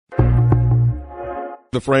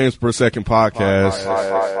The Frames Per Second podcast.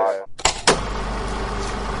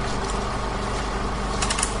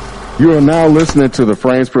 You are now listening to the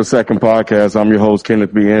Frames Per Second podcast. I'm your host,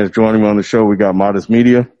 Kenneth B. Ennis. Joining me on the show, we got Modest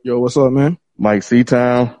Media. Yo, what's up, man? Mike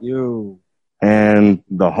Seatown. Yo. And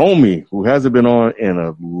the homie, who hasn't been on in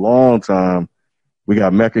a long time, we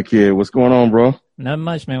got Mecha Kid. What's going on, bro? Not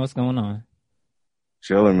much, man. What's going on?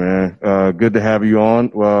 Chilling, man. Good to have you on.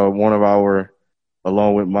 One of our,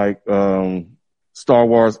 along with Mike, Star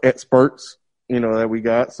Wars experts, that we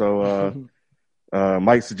got. So,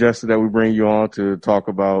 Mike suggested that we bring you on to talk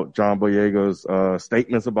about John Boyega's,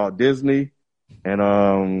 statements about Disney. And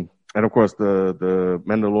of course the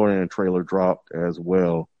Mandalorian trailer dropped as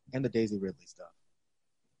well. And the Daisy Ridley stuff.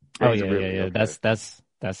 Daisy Ridley, yeah. Okay.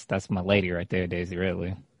 That's my lady right there, Daisy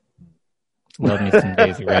Ridley. Love me some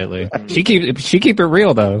Daisy Ridley. She keep it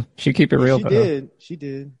real though. She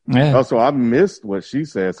did. Yeah. Oh, so I missed what she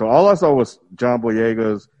said. So all I saw was John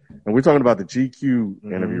Boyega's, and we're talking about the GQ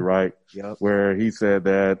interview, right? Yep. Where he said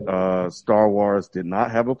that Star Wars did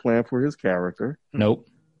not have a plan for his character. Nope.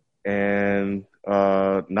 And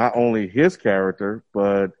not only his character,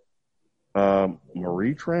 but Kelly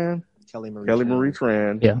Marie Tran.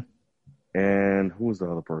 Yeah. And who was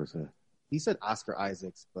the other person? He said Oscar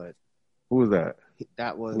Isaacs, but who was that?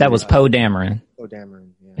 That was Poe Dameron. Poe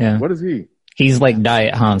Dameron. Yeah. What is he? He's like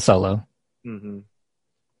Diet Han Solo. Mm-hmm.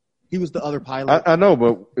 He was the other pilot. I know,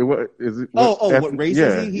 but what what race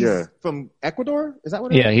is he? He's from Ecuador? Is that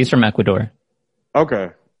what it is? Yeah, he's from Ecuador.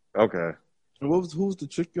 Okay. And who's the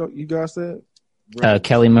chick you guys said?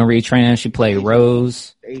 Kelly Marie Tran. She played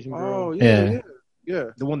Rose. Asian girl. Oh, yeah.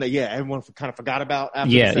 The one that, everyone kind of forgot about after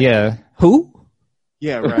Yeah. Who?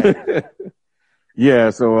 Yeah, right. Yeah,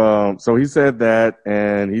 so he said that,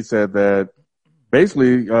 and he said that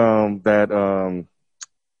basically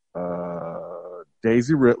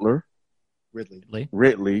Daisy Ridley,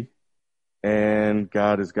 and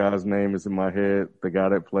this guy's name is in my head, the guy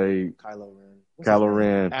that played Kylo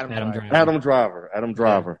Ren. Adam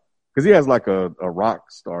Driver. Because he has like a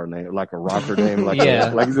rock star name, like a rocker name, like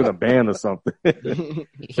he's in a band or something. But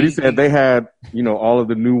he said they had, all of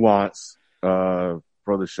the nuance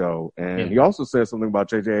for the show. And he also said something about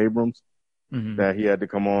J.J. Abrams, that he had to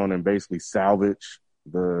come on and basically salvage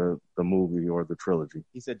the movie or the trilogy.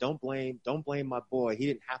 He said, don't blame my boy. He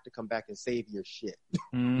didn't have to come back and save your shit.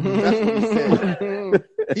 Mm-hmm. That's what he said.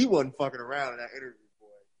 He wasn't fucking around in that interview, boy.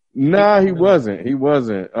 Nah, he wasn't.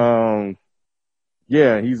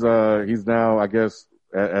 He's now, I guess,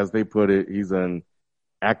 as they put it, he's an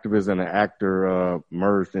activist and an actor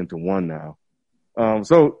merged into one now.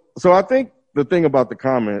 So I think the thing about the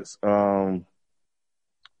comments that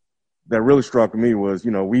really struck me was,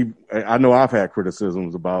 I know I've had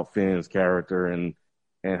criticisms about Finn's character and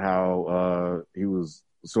how he was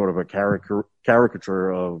sort of a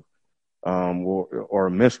caricature of or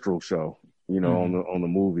a minstrel show, on the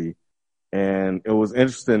movie. And it was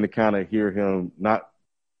interesting to kind of hear him not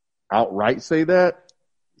outright say that,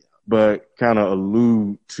 but kind of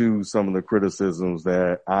allude to some of the criticisms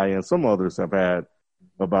that I and some others have had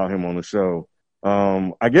about him on the show.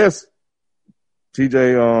 I guess,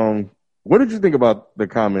 TJ, what did you think about the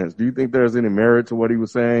comments? Do you think there's any merit to what he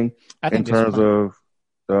was saying in terms of,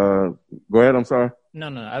 go ahead, I'm sorry. No.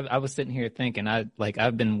 I was sitting here thinking,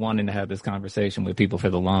 I've been wanting to have this conversation with people for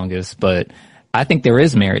the longest, but I think there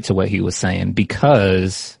is merit to what he was saying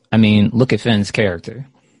because, look at Finn's character.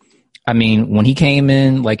 When he came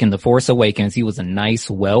in, like in The Force Awakens, he was a nice,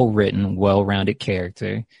 well-written, well-rounded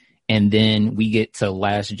character. And then we get to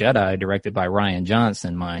Last Jedi, directed by Rian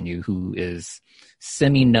Johnson, mind you, who is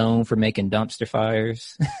semi-known for making dumpster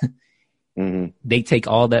fires. They take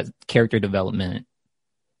all that character development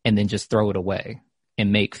and then just throw it away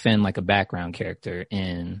and make Finn like a background character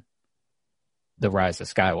in The Rise of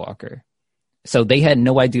Skywalker. So they had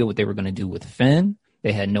no idea what they were going to do with Finn.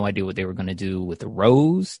 They had no idea what they were going to do with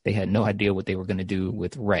Rose. They had no idea what they were going to do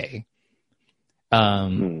with Rey.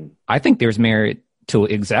 I think there's merit to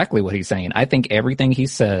exactly what he's saying. I think everything he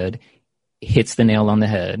said hits the nail on the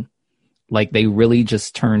head. Like they really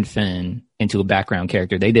just turned Finn into a background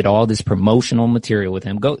character. They did all this promotional material with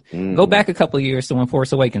him. Go back a couple of years to when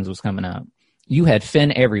Force Awakens was coming out. You had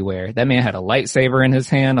Finn everywhere. That man had a lightsaber in his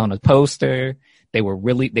hand on a poster. He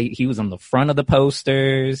was on the front of the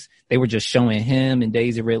posters. They were just showing him and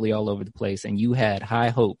Daisy Ridley all over the place. And you had high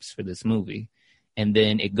hopes for this movie. And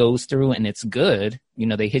then it goes through and it's good.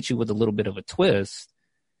 They hit you with a little bit of a twist.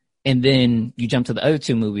 And then you jump to the other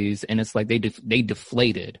two movies and it's like they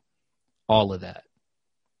deflated all of that.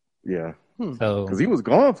 Yeah. So, because he was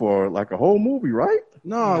gone for like a whole movie, right?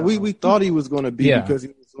 No, we thought he was going to be because he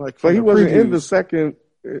was like. But he wasn't in the second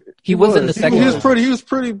He was in the second. He was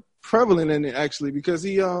pretty prevalent in it actually because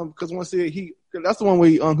once that's the one where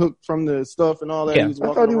he unhooked from the stuff and all that. Yeah. He was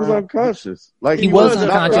I thought he was unconscious. Like he was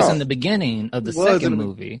unconscious in the beginning of the second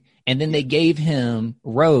movie, and then they gave him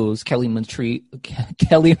Rose Kelly Marie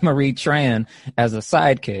Tran as a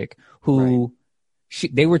sidekick who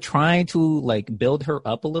they were trying to like build her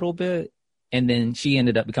up a little bit, and then she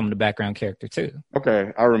ended up becoming the background character too.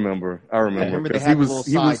 Okay, I remember. I remember they had a little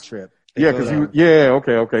side trip. Yeah,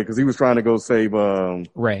 because he was trying to go save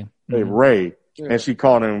Ray. Ray. Yeah. And she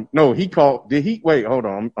called him. No, did he? Wait, hold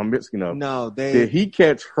on. I'm mixing up. No, did he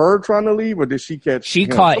catch her trying to leave or did she catch She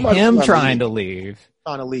caught him trying to leave.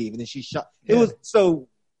 Trying to leave. And then she shot. It was so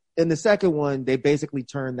in the second one, they basically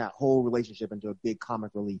turned that whole relationship into a big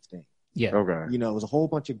comic relief thing. Yeah. Okay. You know, it was a whole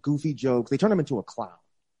bunch of goofy jokes. They turned him into a clown.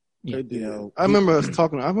 Yeah. You know, I remember us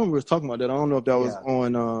talking about that. I don't know if that was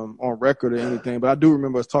on record or anything, but I do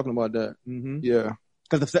remember us talking about that. Mm-hmm. Yeah.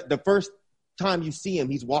 Because the first time you see him,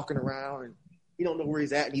 he's walking around and you don't know where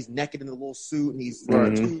he's at, and he's naked in a little suit, and he's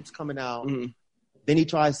tubes coming out. Mm-hmm. Then he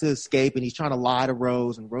tries to escape, and he's trying to lie to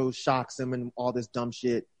Rose, and Rose shocks him and all this dumb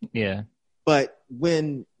shit. Yeah. But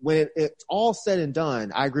when it's all said and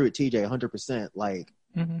done, I agree with TJ 100%. Like,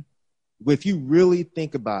 if you really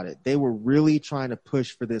think about it, they were really trying to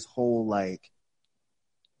push for this whole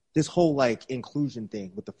inclusion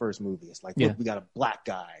thing with the first movie. It's like, look, we got a black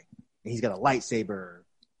guy, and he's got a lightsaber.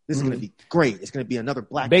 This is going to be great. It's going to be another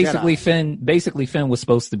black Jedi. Basically, Finn was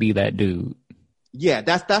supposed to be that dude. Yeah,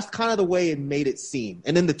 that's kind of the way it made it seem.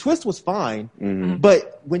 And then the twist was fine. Mm-hmm.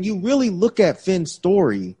 But when you really look at Finn's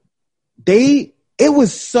story, it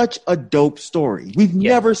was such a dope story. We've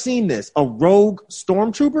never seen this. A rogue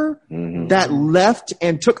stormtrooper that left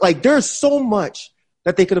and took, like, there's so much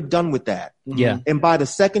that they could have done with that. Yeah. And by the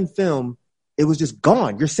second film, it was just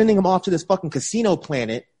gone. You're sending him off to this fucking casino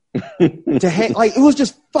planet. To hang, like, it was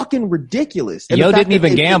just fucking ridiculous. And Yo didn't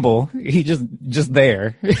even gamble. He just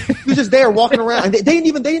there. He was just there walking around. And they didn't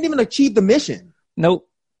even achieve the mission. Nope.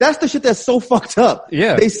 That's the shit that's so fucked up.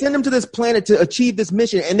 Yeah. They send him to this planet to achieve this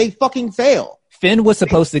mission and they fucking fail. Finn was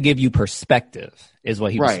supposed to give you perspective, is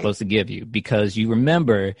what he was supposed to give you, because you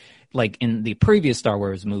remember, like in the previous Star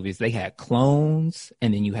Wars movies, they had clones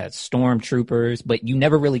and then you had stormtroopers, but you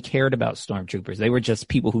never really cared about stormtroopers. They were just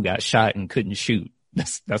people who got shot and couldn't shoot.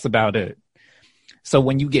 That's about it. So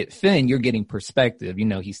when you get Finn, you're getting perspective. You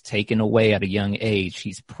know, he's taken away at a young age.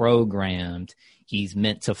 He's programmed. He's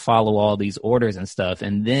meant to follow all these orders and stuff.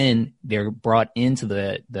 And then they're brought into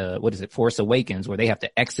the what is it, Force Awakens, where they have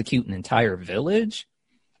to execute an entire village.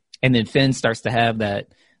 And then Finn starts to have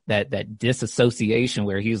that disassociation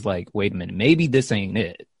where he's like, wait a minute, maybe this ain't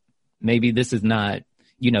it. Maybe this is not,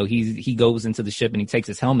 you know, he goes into the ship and he takes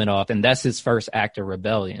his helmet off. And that's his first act of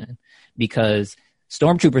rebellion, because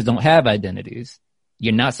stormtroopers don't have identities.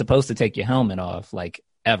 You're not supposed to take your helmet off, like,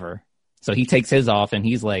 ever. So he takes his off and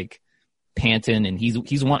he's like panting and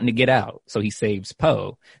he's wanting to get out. So he saves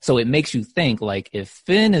Poe. So it makes you think, like, if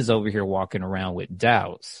Finn is over here walking around with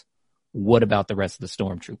doubts, what about the rest of the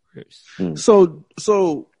stormtroopers?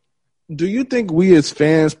 So do you think we as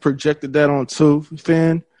fans projected that onto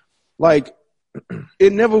Finn? Like,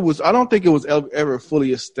 it never was, I don't think it was ever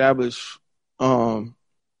fully established.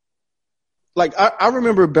 Like, I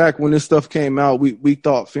remember back when this stuff came out, we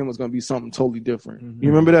thought Finn was going to be something totally different. Mm-hmm. You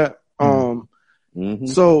remember that?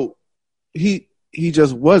 So he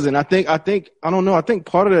just wasn't. I don't know. I think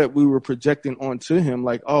part of that we were projecting onto him,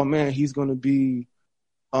 like, oh man, he's going to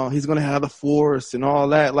have the Force and all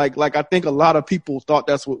that. Like I think a lot of people thought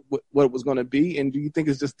that's what it was going to be. And do you think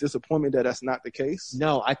it's just disappointment that that's not the case?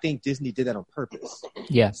 No, I think Disney did that on purpose.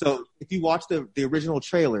 Yeah. So if you watch the original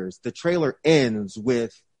trailers, the trailer ends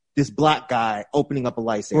with this black guy opening up a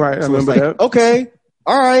lightsaber. Right, so I remember it's like, that. Okay,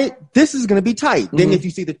 all right, this is going to be tight. Mm-hmm. Then if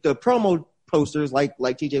you see the promo posters, like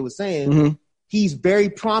TJ was saying, he's very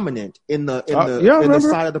prominent in the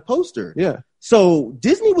side of the poster. Yeah. So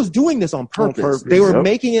Disney was doing this on purpose. They were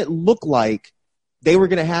making it look like they were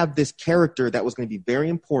going to have this character that was going to be very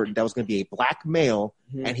important, that was going to be a black male,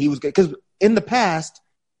 and he was going to, because in the past,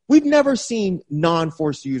 we've never seen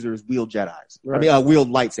non-Force users wield Jedis. Right. I mean, wield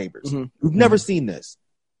lightsabers. We've never seen this.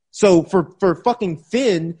 So for fucking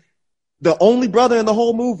Finn, the only brother in the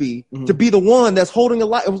whole movie, to be the one that's holding a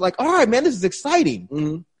light, it was like, all right, man, this is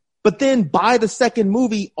exciting. But then by the second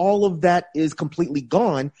movie, all of that is completely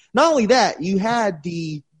gone. Not only that, you had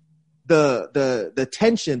the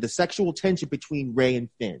tension, the sexual tension between Rey and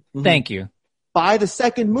Finn. Thank you. By the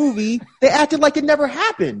second movie, they acted like it never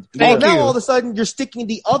happened. Now all of a sudden, you're sticking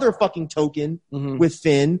the other fucking token with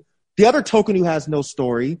Finn. The other token who has no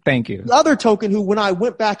story. Thank you. The other token who, when I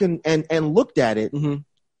went back and looked at it,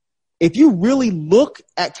 if you really look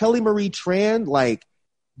at Kelly Marie Tran, like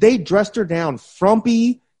they dressed her down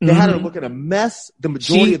frumpy. They had her looking a mess the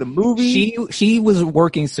majority of the movie. She was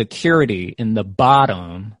working security in the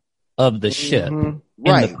bottom of the ship in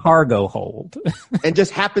the cargo hold. And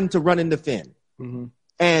just happened to run into Finn.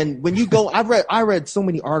 And when you go, I read so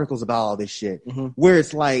many articles about all this shit where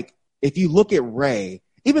it's like, if you look at Rey,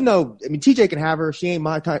 even though, I mean, TJ can have her, she ain't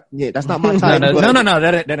my type. Yeah, that's not my type. No,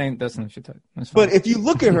 that's not your type. But if you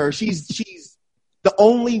look at her, she's the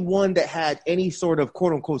only one that had any sort of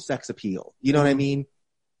quote unquote sex appeal. You know what I mean?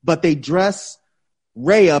 But they dress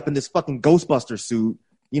Rey up in this fucking Ghostbuster suit.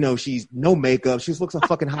 You know, she's no makeup. She just looks a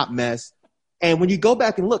fucking hot mess. And when you go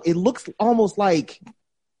back and look, it looks almost like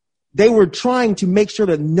they were trying to make sure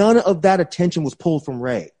that none of that attention was pulled from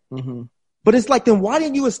Rey. But it's like, then why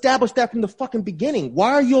didn't you establish that from the fucking beginning?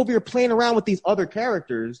 Why are you over here playing around with these other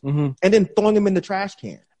characters and then throwing them in the trash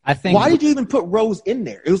can? Why did you even put Rose in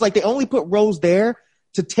there? It was like they only put Rose there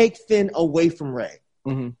to take Finn away from Rey.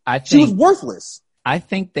 She was worthless. I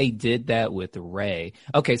think they did that with Rey.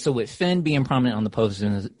 Okay, so with Finn being prominent on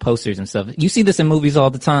the posters and stuff, you see this in movies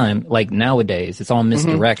all the time. Like nowadays, it's all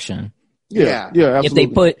misdirection. Yeah,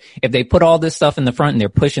 absolutely. If they put all this stuff in the front and they're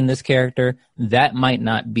pushing this character, that might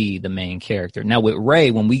not be the main character. Now with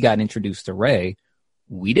Rey, when we got introduced to Rey,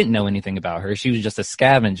 we didn't know anything about her. She was just a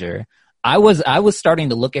scavenger. I was starting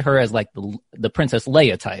to look at her as like the Princess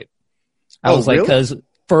Leia type. I was like, because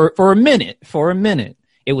for a minute.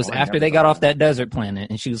 It was after they got off that desert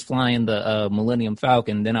planet and she was flying the Millennium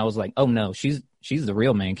Falcon. Then I was like, oh no, she's the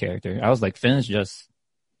real main character. I was like, Finn's just,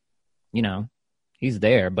 he's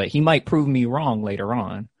there, but he might prove me wrong later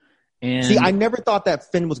on. And see, I never thought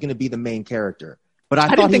that Finn was going to be the main character, but I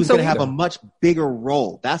thought he was going to have a much bigger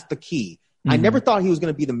role. That's the key. I never thought he was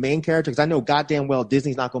going to be the main character because I know goddamn well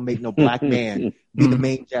Disney's not going to make no black man be the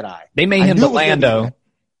main Jedi. They made him Lando.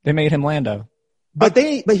 They made him Lando. But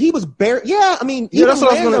he was bare. Yeah, I mean, even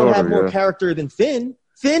Lando had more character than Finn.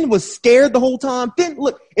 Finn was scared the whole time. Finn,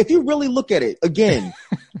 look, if you really look at it again,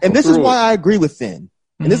 and this is why I agree with Finn,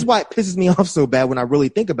 and this is why it pisses me off so bad when I really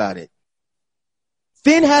think about it.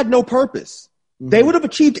 Finn had no purpose. They would have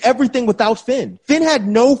achieved everything without Finn. Finn had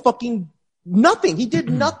no fucking nothing. He did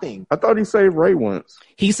nothing. I thought he saved Rey once.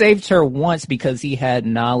 He saved her once because he had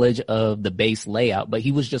knowledge of the base layout, but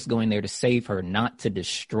he was just going there to save her, not to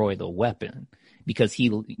destroy the weapon. Because he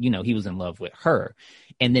was in love with her.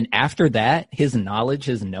 And then after that, his knowledge,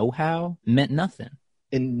 his know-how meant nothing.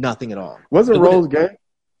 And nothing at all. Wasn't Rose gay?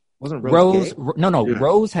 Wasn't Rose gay? No. Yeah.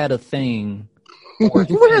 Rose had a thing. Where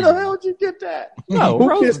the hell did you get that? No, who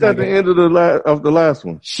Rose kissed at the end of the last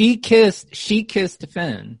one? She kissed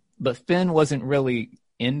Finn, but Finn wasn't really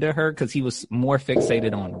into her because he was more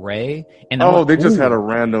fixated on Rey. And they just had a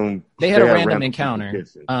random. They had a random encounter.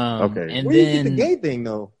 Okay. And where then you get the gay thing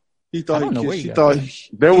though? He thought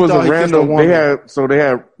there was a random. They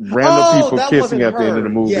had random people kissing at the end of the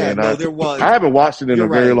movie, yeah, and there was. I haven't watched it in a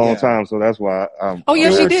very long time, so that's why.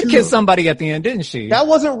 She did kiss somebody at the end, didn't she? That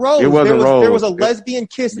wasn't Rose. It wasn't Rose. There was a lesbian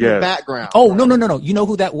kiss in the background. Oh no! You know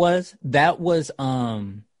who that was? That was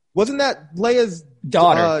Wasn't that Leia's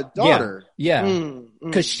daughter? Yeah,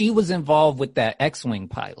 because she was involved with that X-wing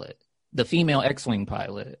pilot, the female X-wing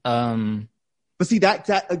pilot. But see,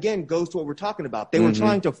 that again goes to what we're talking about. They were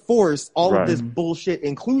trying to force all of this bullshit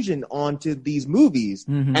inclusion onto these movies,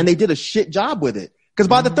 and they did a shit job with it. Because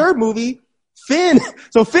by the third movie, Finn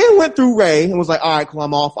went through Rey and was like, all right, cool,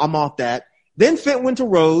 I'm off that. Then Finn went to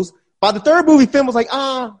Rose. By the third movie, Finn was like,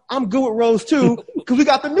 I'm good with Rose too, because we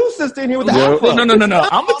got the new sister in here with the alpha. No.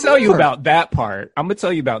 I'm gonna tell you about that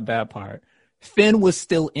part. Finn was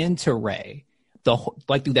still into Rey.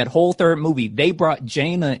 Through that whole third movie, they brought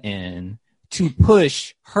Jaina in to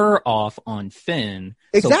push her off on Finn.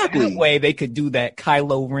 Exactly. So that way they could do that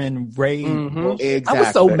Kylo Ren Rey. Exactly. I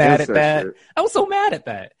was so mad at that. I was so mad at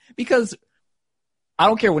that because I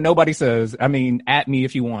don't care what nobody says. I mean, at me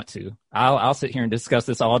if you want to. I'll sit here and discuss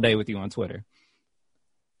this all day with you on Twitter.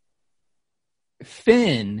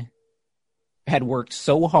 Finn had worked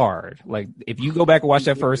so hard. Like, if you go back and watch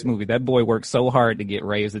that first movie, that boy worked so hard to get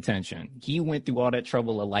Rey's attention. He went through all that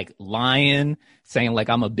trouble of like lying, saying like,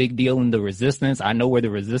 I'm a big deal in the Resistance. I know where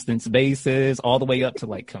the Resistance base is, all the way up to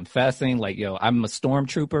like confessing like, yo, I'm a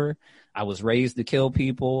stormtrooper. I was raised to kill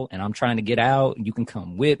people and I'm trying to get out. You can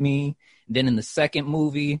come with me. Then in the second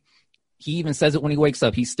movie, he even says it when he wakes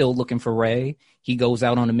up. He's still looking for Rey. He goes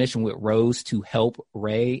out on a mission with Rose to help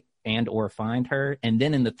Rey and or find her. And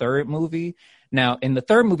then in the third movie, I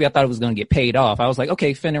thought it was going to get paid off. I was like,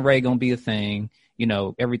 okay, Finn and Rey going to be a thing.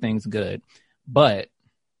 Everything's good. But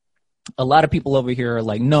a lot of people over here are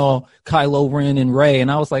like, no, Kylo Ren and Rey.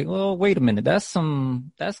 And I was like, well, wait a minute. That's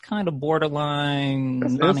kind of borderline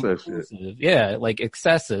non-inclusive. Yeah, like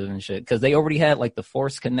excessive and shit. Because they already had like the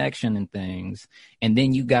Force connection and things. And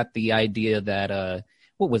then you got the idea that,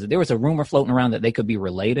 what was it? There was a rumor floating around that they could be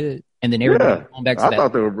related. And then everybody going back to that.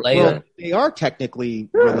 Thought they were. Well, they are technically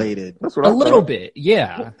related. That's what I thought. Little bit,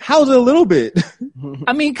 yeah. How's it a little bit?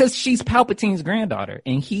 I mean, because she's Palpatine's granddaughter.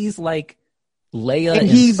 And he's like Leia and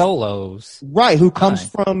Solo's. Right, who comes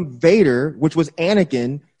from Vader, which was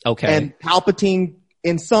Anakin. Okay. And Palpatine,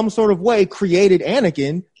 in some sort of way, created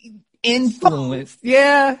Anakin. Influenced.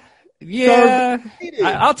 Yeah.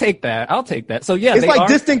 I'll take that. So yeah. It's like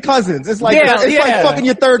distant cousins. It's like, like fucking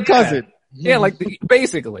your third cousin. Yeah, like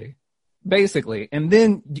basically. And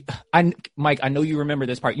then, Mike, I know you remember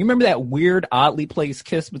this part. You remember that weird, oddly placed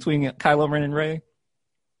kiss between Kylo Ren and Rey?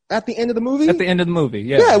 At the end of the movie? At the end of the movie,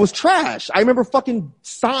 yeah. Yeah, it was trash. I remember fucking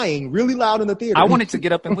sighing really loud in the theater. I wanted to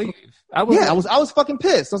get up and leave. I was fucking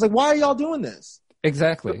pissed. I was like, why are y'all doing this?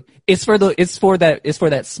 Exactly. It's for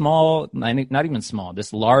that small, not even small,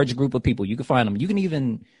 this large group of people. You can find them. You can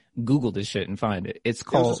even Google this shit and find it. It's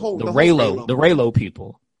called the Reylo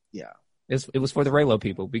people. Yeah. It was for the Reylo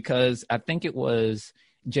people because I think it was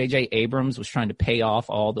J.J. Abrams was trying to pay off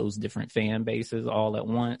all those different fan bases all at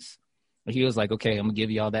once. He was like, okay, I'm gonna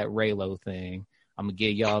give y'all that Reylo thing. I'm gonna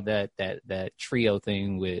give y'all that trio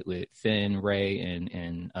thing with Finn, Rey,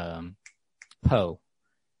 and Poe.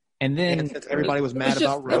 And then everybody was mad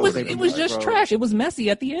about Rose. It was just trash. It was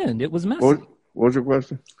messy at the end. It was messy. What was your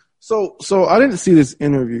question? So I didn't see this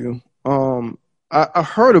interview. I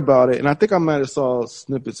heard about it, and I think I might have saw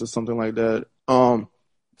snippets or something like that.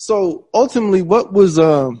 So ultimately, what was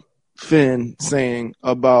Finn saying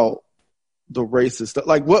about the racist stuff?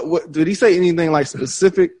 Like, what did he say anything like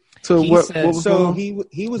specific to what was going on?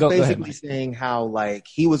 He was basically saying how like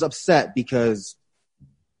he was upset because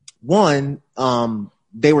one,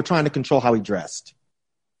 they were trying to control how he dressed.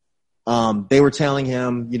 They were telling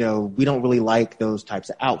him, we don't really like those types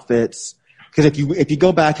of outfits because if you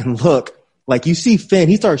go back and look, like you see Finn,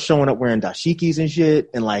 he starts showing up wearing dashikis and shit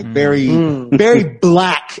and like very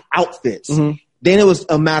black outfits. Mm-hmm. Then it was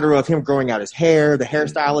a matter of him growing out his hair. The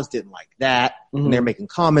hairstylist didn't like that, and they're making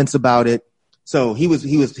comments about it. So he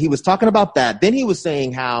was talking about that. Then he was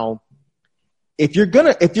saying how if you're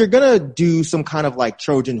gonna do some kind of like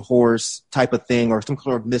Trojan horse type of thing or some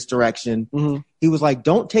sort of misdirection, he was like,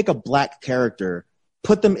 don't take a black character,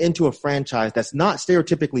 put them into a franchise that's not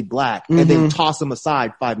stereotypically black, and then toss them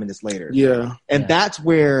aside 5 minutes later. Yeah, and that's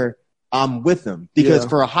where I'm with them because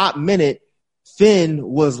for a hot minute, Finn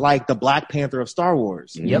was like the Black Panther of Star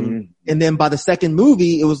Wars. Yep. And then by the second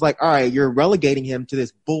movie, it was like, all right, you're relegating him to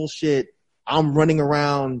this bullshit. I'm running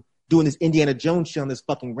around doing this Indiana Jones shit on this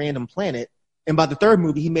fucking random planet. And by the third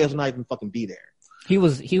movie, he may as well not even fucking be there. He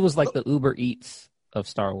was like the Uber Eats of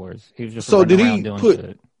Star Wars. He was just running around doing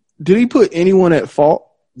shit. Did he put anyone at fault?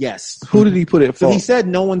 Yes. Who did he put at fault? So he said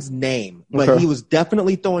no one's name, but he was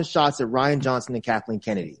definitely throwing shots at Rian Johnson and Kathleen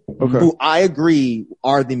Kennedy, who I agree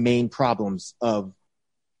are the main problems of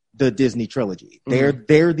the Disney trilogy. They're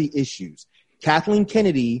the issues. Kathleen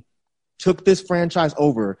Kennedy took this franchise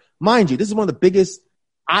over. Mind you, this is one of the biggest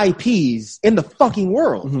IPs in the fucking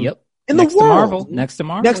world. Yep. In the world. Next to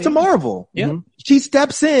Marvel. Next to Marvel. Yeah. She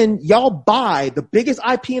steps in, y'all buy the biggest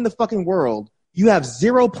IP in the fucking world. You have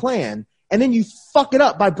zero plan. And then you fuck it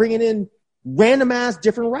up by bringing in random ass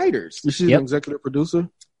different writers. Is she an executive producer?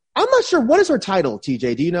 I'm not sure. What is her title,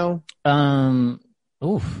 TJ? Do you know?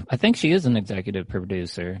 I think she is an executive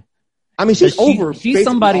producer. I mean, she's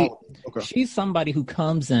somebody. She's somebody who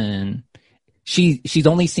comes in. She's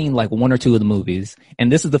only seen like one or two of the movies, and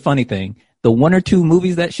this is the funny thing: the one or two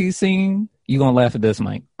movies that she's seen, you gonna laugh at this,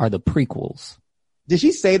 Mike, are the prequels. Did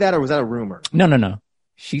she say that, or was that a rumor? No.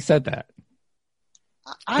 She said that.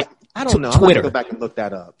 I don't know. Twitter. I'm gonna go back and look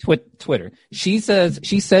that up. Twitter. She says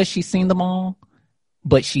she's seen them all,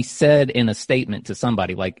 but she said in a statement to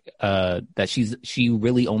somebody like that she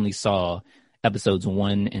really only saw episodes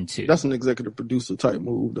 1 and 2. That's an executive producer type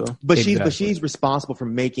move, though. But she's responsible for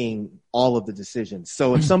making all of the decisions.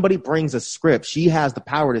 So if somebody brings a script, she has the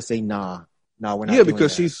power to say, nah, we're not. Yeah,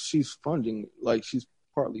 because that. she's funding, like she's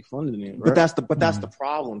partly funding it. Right? But that's the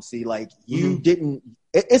problem. See, like you didn't.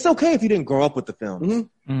 It's okay if you didn't grow up with the films,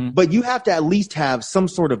 but you have to at least have some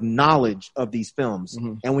sort of knowledge of these films.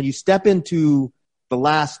 And when you step into the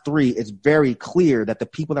last 3, it's very clear that the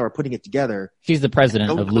people that were putting it together. She's the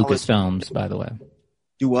president of Lucasfilms, by the way.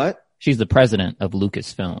 Do what? She's the president of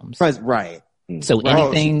Lucasfilms. Right. So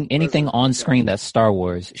anything on screen that's Star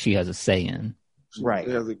Wars, she has a say in. Right.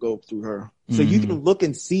 It has to go through her. So you can look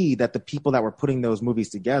and see that the people that were putting those movies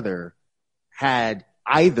together had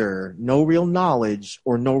either no real knowledge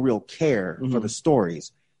or no real care for the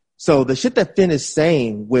stories. So the shit that Finn is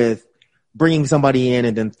saying with bringing somebody in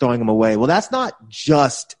and then throwing them away, well, that's not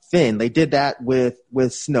just Finn. They did that with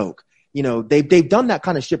Snoke. You know, they've done that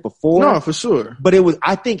kind of shit before. No, for sure. But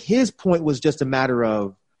I think his point was just a matter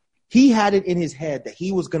of he had it in his head that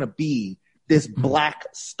he was going to be this black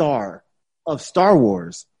star of Star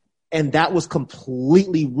Wars. And that was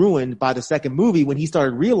completely ruined by the second movie when he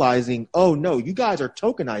started realizing, oh no, you guys are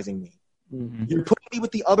tokenizing me. You're putting me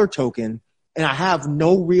with the other token and I have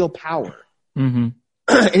no real power. And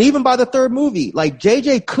even by the third movie, like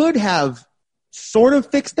JJ could have sort of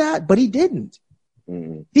fixed that, but he didn't.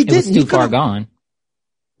 He didn't. It was too far gone.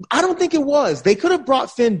 I don't think it was. They could have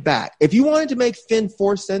brought Finn back. If you wanted to make Finn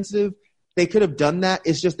force sensitive, they could have done that.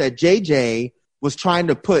 It's just that JJ was trying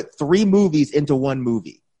to put 3 movies into one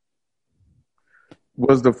movie.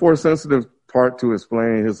 Was the force sensitive part to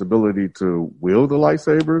explain his ability to wield the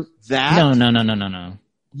lightsabers? No.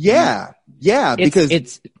 Yeah. Because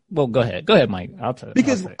it's well, go ahead, Mike.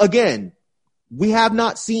 Because again, we have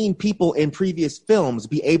not seen people in previous films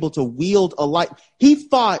be able to wield a light. He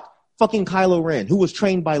fought fucking Kylo Ren, who was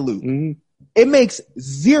trained by Luke. It makes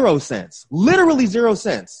 0 sense, literally 0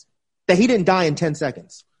 sense, that he didn't die in 10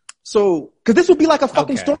 seconds. So, because this would be like a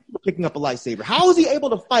fucking stormtrooper picking up a lightsaber. How is he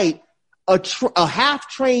able to fight a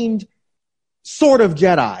half-trained sort of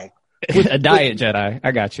Jedi? A diet Jedi.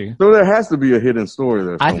 I got you. So there has to be a hidden story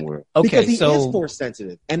there somewhere. Because he is force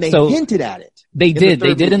sensitive, and they hinted at it. They did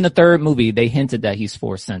in the third movie. They hinted that he's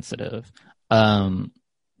force sensitive.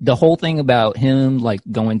 The whole thing about him like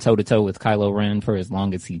going toe to toe with Kylo Ren for as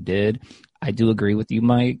long as he did, I do agree with you,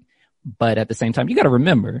 Mike. But at the same time, you got to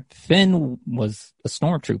remember, Finn was a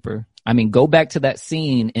stormtrooper. I mean, go back to that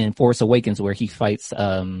scene in Force Awakens where he fights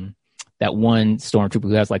that one stormtrooper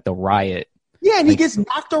who has like the riot. Yeah, and he gets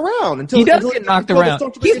knocked around until he does get knocked around.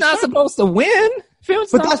 He's not supposed to win.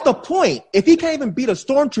 But that's the point. If he can't even beat a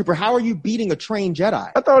stormtrooper, how are you beating a trained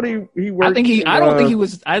Jedi? I thought he worked.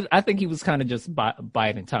 I think he was kind of just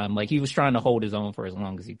biding time. Like he was trying to hold his own for as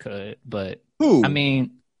long as he could. But who? I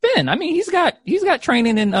mean, Finn. I mean, he's got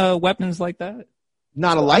training in weapons like that.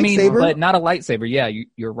 Not a lightsaber, but not a lightsaber. Yeah,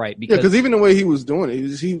 you're right. Because even the way he was doing it,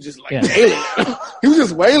 he was just like wailing. He was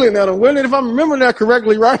just wailing at him. If I'm remembering that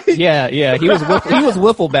correctly, right? Yeah. He was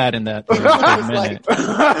wiffle bad in that for a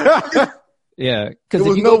minute. Yeah, because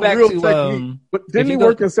if you go back to, but didn't he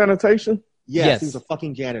work in sanitation? Yes, he was a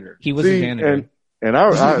fucking janitor. He was a janitor. And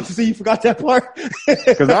I see, you forgot that part.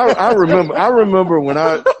 Because I remember when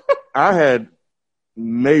I had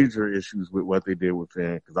major issues with what they did with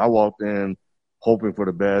Finn. Because I walked in hoping for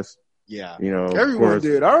the best. Yeah, you know, everyone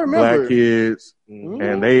did. I remember black kids,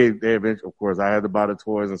 and they eventually, of course, I had to buy the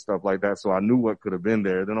toys and stuff like that, so I knew what could have been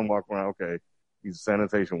there. Then I'm walking around, okay, he's a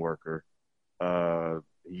sanitation worker.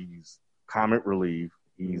 He's comic relief.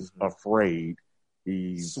 He's afraid.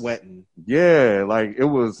 He's sweating. Yeah, like it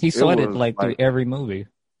was. He sweated like through every movie.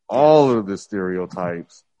 All of the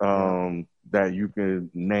stereotypes that you could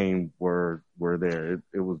name were there.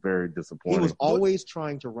 It was very disappointing. He was always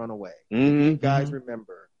trying to run away. You guys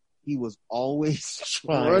remember? He was always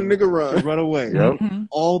trying to run away.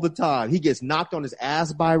 All the time. He gets knocked on his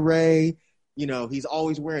ass by Rey. You know, he's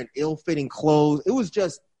always wearing ill-fitting clothes. It was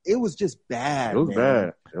just bad. It was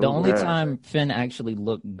bad. The only time Finn actually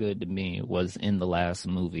looked good to me was in the last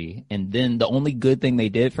movie. And then the only good thing they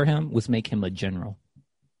did for him was make him a general.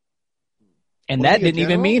 And that didn't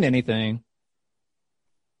even mean anything.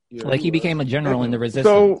 Yeah, like he became a general in the Resistance.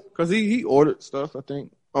 So, because he ordered stuff, I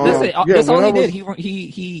think. That's all he did.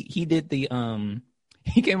 He did the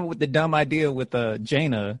he came up with the dumb idea with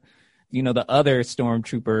Jaina, you know, the other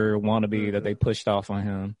stormtrooper wannabe that they pushed off on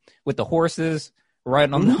him with the horses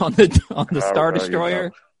riding on the Star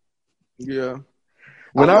Destroyer. Yeah.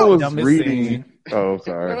 When I was reading, go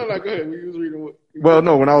ahead.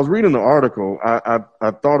 When I was reading the article,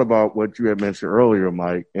 I thought about what you had mentioned earlier,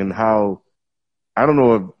 Mike, and how I don't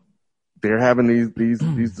know if they're having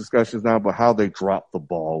these discussions now, but how they dropped the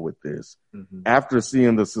ball with this. After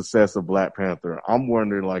seeing the success of Black Panther, I'm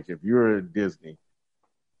wondering, like, if you're at Disney,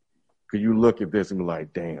 could you look at this and be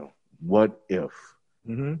like, damn, what if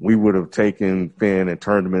we would have taken Finn and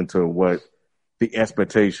turned him into what the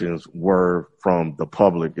expectations were from the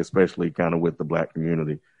public, especially kind of with the Black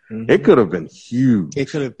community? It could have been huge. It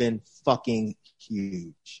could have been fucking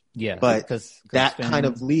huge. Yeah, but that kind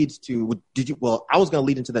of leads to. I was going to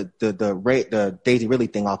lead into the Daisy Ridley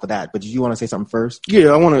thing off of that. But did you want to say something first? Yeah,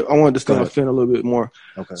 I want to discuss on Finn a little bit more.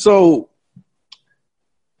 Okay. So,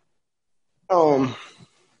 I'm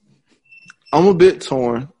a bit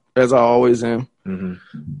torn, as I always am.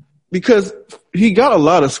 because he got a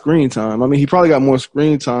lot of screen time. I mean, he probably got more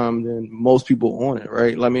screen time than most people on it,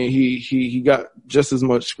 right? I mean, he got just as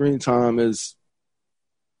much screen time as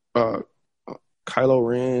Kylo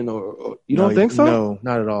Ren, or you don't think so? No,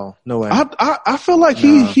 not at all. No way. I feel like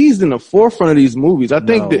he's in the forefront of these movies. I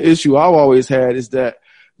think the issue I've always had is that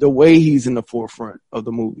the way he's in the forefront of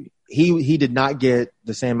the movie. He did not get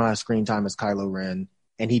the same amount of screen time as Kylo Ren,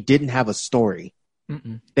 and he didn't have a story.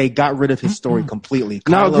 Mm-mm. They got rid of his story completely.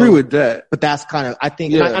 No, I agree with that. But that's kind of, I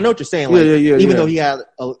think, I know what you're saying. Like, even though he had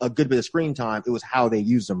a good bit of screen time, it was how they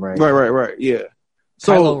used him, right? Right. Yeah.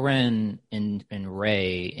 So Kylo Ren and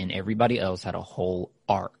Rey and everybody else had a whole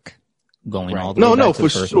arc going all the way back to the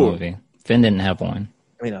first movie. Finn didn't have one.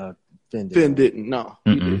 I mean, Finn didn't. No,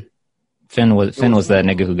 he did. Finn was that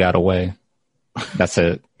nigga who got away. That's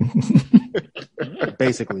it.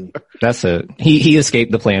 Basically, that's it. He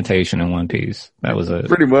escaped the plantation in one piece. That was it.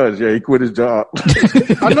 Pretty much, yeah. He quit his job.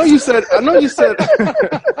 I know you said.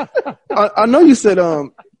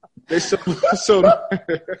 They showed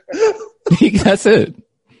that's it.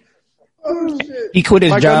 Oh, shit. He quit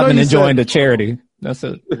his job and joined a charity. That's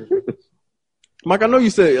it. Mike, I know you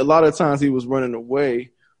said a lot of times he was running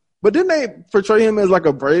away, but didn't they portray him as like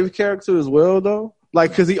a brave character as well, though?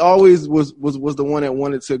 Like, because he always was the one that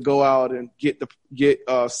wanted to go out and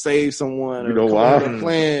save someone. You know why?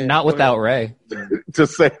 Plan. Not without Rey. To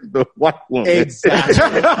save the white woman.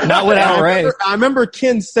 Exactly. Not without Rey. I remember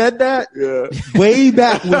Ken said that way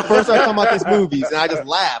back when first I come out these movies, and I just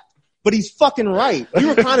laughed. But he's fucking right. You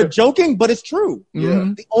were kind of joking, but it's true.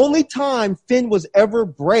 Yeah. The only time Finn was ever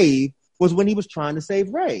brave was when he was trying to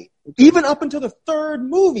save Rey. Even up until the third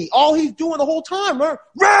movie, all he's doing the whole time, Rey!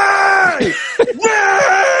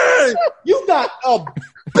 Rey! You got a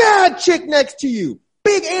bad chick next to you.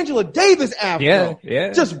 Big Angela Davis afro.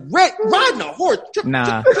 Yeah. Just riding a horse.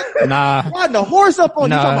 Nah. Riding a horse up on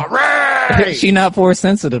you talking about Rey! She not force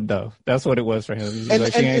sensitive though. That's what it was for him.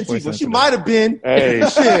 She might have been. Hey,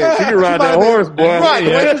 shit. She can ride that horse, boy. Right.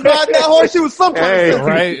 When she was riding that horse, she was some kind of sensitive.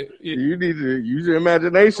 Right. You need to use your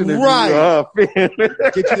imagination. Right. Get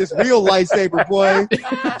you this real lightsaber, boy.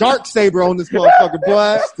 Dark saber on this motherfucker,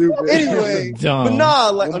 boy. Stupid. Anyway. Dumb. But nah,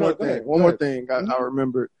 like, one more thing I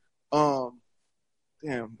remembered.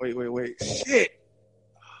 Damn, wait. Shit.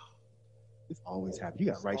 It's always happening.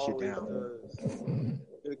 You gotta write shit down.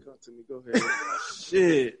 It'll come to me. Go ahead.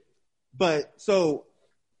 Shit. But so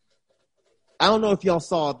I don't know if y'all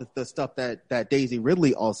saw the stuff that Daisy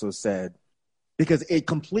Ridley also said, because it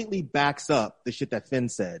completely backs up the shit that Finn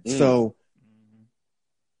said. So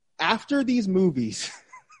after these movies,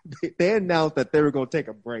 they announced that they were going to take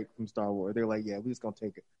a break from Star Wars. They're like, yeah, we're just going to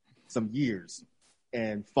take some years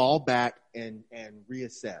and fall back and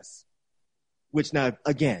reassess. Which now,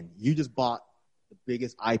 again, you just bought the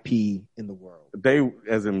biggest IP in the world. They,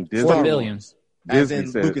 as in Disney. $4 billion. As in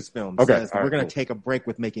Lucasfilm says, we're going to take a break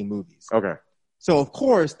with making movies. Okay. So, of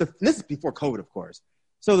course, this is before COVID, of course.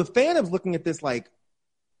 So the fandom's looking at this like,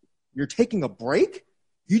 you're taking a break?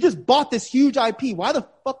 You just bought this huge IP. Why the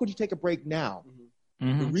fuck would you take a break now?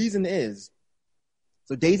 Mm-hmm. The reason is,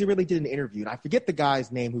 so Daisy Ridley did an interview, and I forget the guy's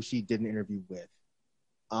name who she did an interview with.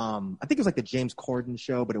 I think it was like the James Corden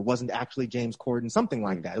show, but it wasn't actually James Corden, something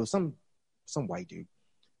like that. It was some white dude.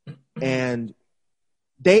 And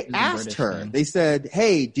they asked her, they said,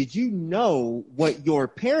 hey, did you know what your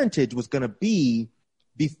parentage was going to be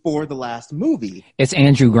before the last movie? It's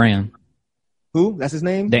Andrew Graham. Who? That's his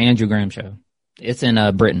name? The Andrew Graham Show. It's in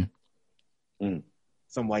Britain.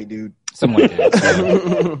 Some white dude. Some white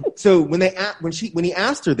dude. So when he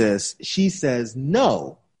asked her this, she says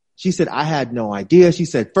no. She said, I had no idea. She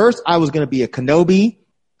said, first I was going to be a Kenobi.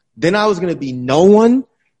 Then I was going to be no one.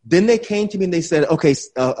 Then they came to me and they said, okay,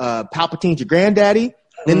 Palpatine's your granddaddy.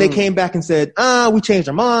 Then they came back and said, we changed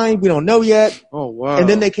our mind. We don't know yet. Oh, wow. And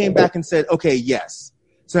then they came back and said, okay, yes.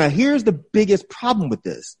 So now here's the biggest problem with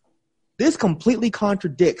this. This completely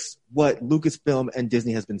contradicts what Lucasfilm and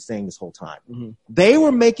Disney has been saying this whole time. Mm-hmm. They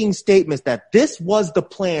were making statements that this was the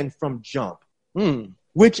plan from jump,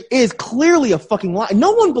 which is clearly a fucking lie.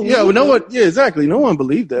 No one believed that. Yeah, exactly. No one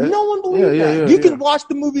believed that. No one believed that. You can watch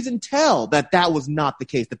the movies and tell that was not the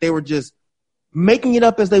case, that they were just making it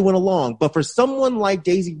up as they went along. But for someone like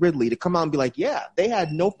Daisy Ridley to come out and be like, yeah, they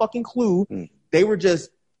had no fucking clue. They were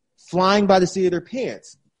just flying by the seat of their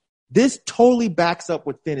pants. This totally backs up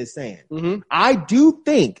what Finn is saying. Mm-hmm. I do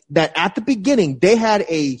think that at the beginning, they had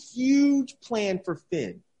a huge plan for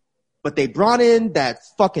Finn. But they brought in that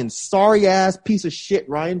fucking sorry-ass piece of shit,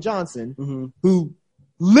 Rian Johnson, who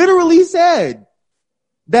literally said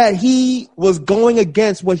that he was going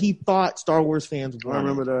against what he thought Star Wars fans wanted. I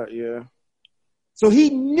remember that, yeah. So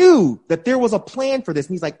he knew that there was a plan for this.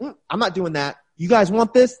 And he's like, I'm not doing that. You guys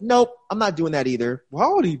want this? Nope, I'm not doing that either. Why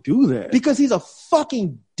would he do that? Because he's a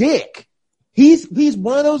fucking dick. He's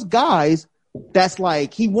one of those guys that's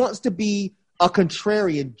like, he wants to be a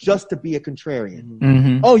contrarian just to be a contrarian.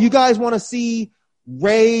 Mm-hmm. Oh, you guys want to see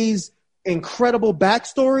Rey's incredible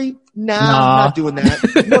backstory? Nah, I'm not doing that.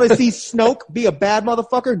 You want to see Snoke be a bad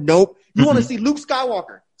motherfucker? Nope. You want to see Luke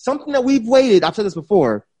Skywalker, something that we've waited, I've said this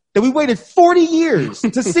before, that we waited 40 years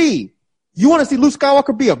to see. You want to see Luke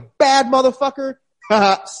Skywalker be a bad motherfucker?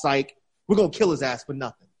 Haha, psych. We're going to kill his ass for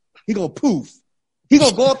nothing. He going to poof. He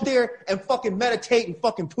going to go up there and fucking meditate and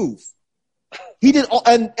fucking poof. He did all,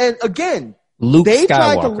 and again, Luke they Skywalker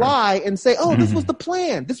tried to lie and say, oh, this was the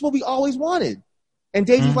plan. This is what we always wanted. And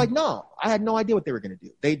Daisy's like, no, I had no idea what they were going to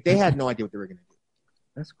do. They had no idea what they were going to do.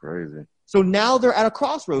 That's crazy. So now they're at a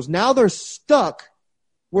crossroads. Now they're stuck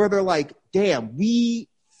where they're like, damn, we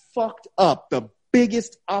fucked up the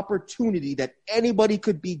biggest opportunity that anybody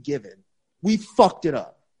could be given. We fucked it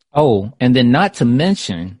up. Oh, and then not to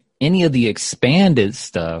mention any of the expanded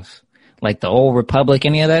stuff, like the Old Republic,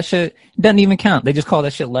 any of that shit, doesn't even count. They just call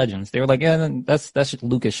that shit Legends. They were like, yeah, that's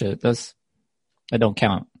Lucas shit. That don't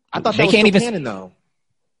count. I thought that was still canon, though.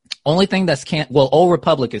 Only thing that's Old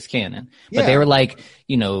Republic is canon. But they were like,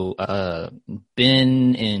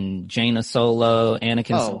 Ben and Jaina Solo,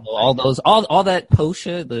 Anakin Solo, all that post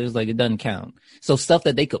shit, there's like, it doesn't count. So stuff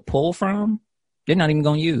that they could pull from, they're not even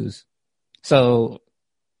going to use. So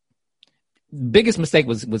biggest mistake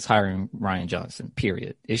was hiring Rian Johnson,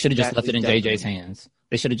 period. They should have just left it in JJ's hands.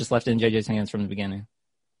 They should have just left it in JJ's hands from the beginning.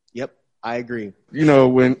 Yep, I agree.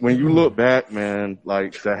 When you look back, man,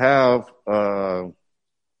 like to have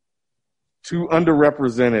two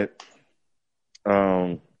underrepresented,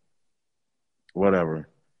 a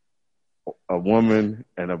woman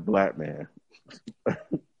and a black man. I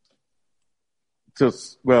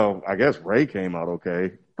guess Rey came out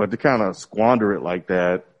okay, but to kind of squander it like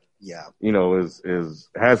that, yeah,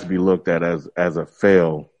 has to be looked at as a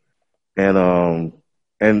fail, and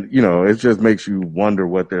it just makes you wonder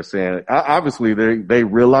what they're saying. Obviously, they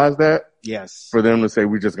realize that. Yes. For them to say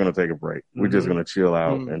we're just going to take a break, we're just going to chill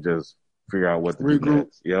out and just figure out what to do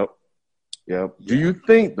next. Yep. Yeah. Do you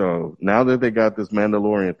think though, now that they got this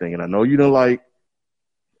Mandalorian thing, and I know you don't like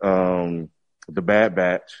the Bad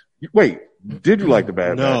Batch. Wait, did you like the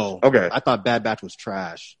Bad Batch? No. Okay. I thought Bad Batch was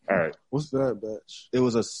trash. All right. What's that batch? It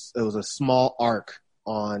was a small arc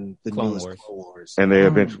on the Clone newest Wars. Clone Wars. And they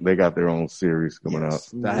eventually got their own series coming out.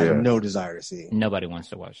 That I have no desire to see. Nobody wants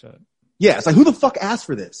to watch that. Yeah, it's like, who the fuck asked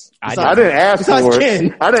for this? I didn't ask for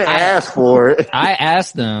it. I didn't ask for it. I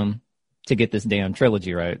asked them to get this damn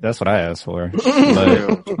trilogy right. That's what I asked for.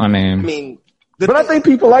 But, I mean, but I think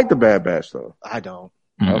people like the Bad Batch though. I don't.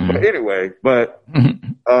 But anyway, but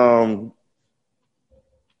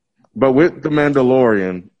with the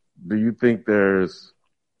Mandalorian, do you think there's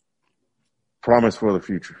promise for the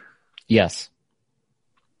future? Yes.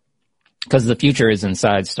 Because the future is in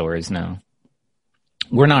side stories now.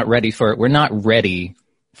 We're not ready for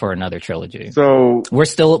another trilogy. So we're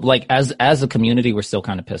still like, as a community, we're still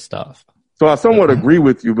kind of pissed off. So I somewhat agree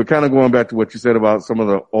with you, but kind of going back to what you said about some of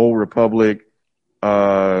the Old Republic,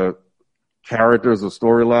 characters or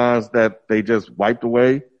storylines that they just wiped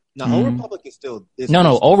away. No, Old Republic is still...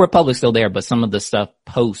 Old Republic's still there, but some of the stuff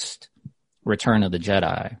post Return of the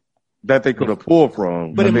Jedi. That they could have pulled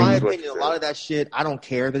from. But in my opinion, a lot of that shit, I don't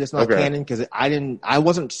care that it's not canon because I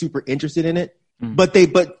wasn't super interested in it. But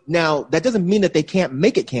now that doesn't mean that they can't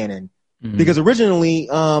make it canon because originally,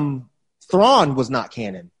 Thrawn was not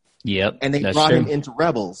canon. Yep. And they brought him into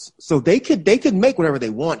Rebels. So they could make whatever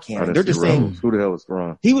they want canon. They're just saying. Who the hell was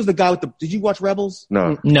Thrawn? He was the guy with did you watch Rebels?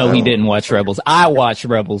 No, he didn't watch Rebels. I watched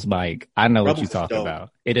Rebels, Mike. I know what you're talking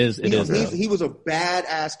about. It is. He was a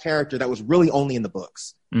badass character that was really only in the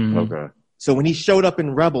books. Okay. So when he showed up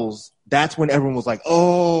in Rebels, that's when everyone was like,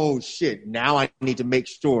 oh shit, now I need to make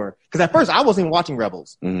sure. Cause at first I wasn't even watching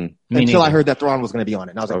Rebels until I heard that Thrawn was going to be on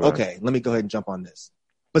it. And I was like, okay, let me go ahead and jump on this.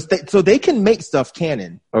 But so they can make stuff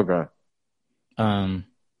canon. Okay. I'm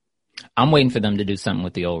waiting for them to do something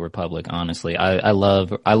with the Old Republic. Honestly, I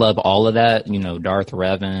love all of that. Darth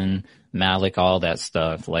Revan, Malik, all that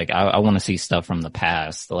stuff. Like I want to see stuff from the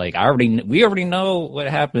past. Like we already know what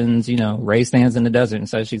happens. Rey stands in the desert and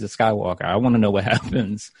says she's a Skywalker. I want to know what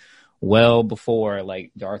happens well before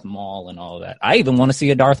like Darth Maul and all that. I even want to see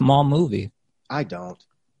a Darth Maul movie. I don't.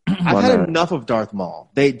 I've had enough of Darth Maul.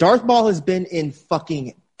 Darth Maul has been in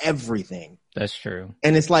fucking everything. That's true.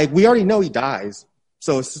 And it's like, we already know he dies.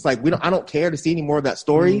 So it's just like, I don't care to see any more of that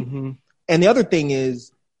story. And the other thing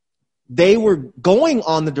is, they were going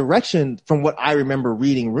on the direction, from what I remember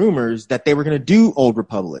reading rumors, that they were going to do Old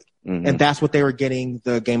Republic. And that's what they were getting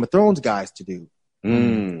the Game of Thrones guys to do.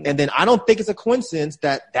 And then I don't think it's a coincidence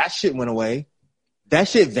that shit went away. That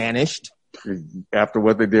shit vanished. After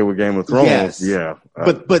what they did with Game of Thrones. Yes. Yeah.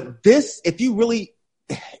 But this, if you really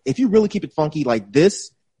keep it funky, like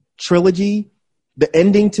this trilogy, the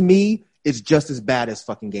ending to me is just as bad as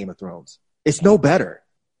fucking Game of Thrones. It's no better.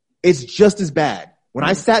 It's just as bad. When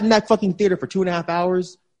I sat in that fucking theater for 2.5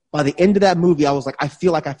 hours, by the end of that movie, I was like, I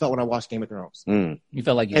feel like I felt when I watched Game of Thrones. You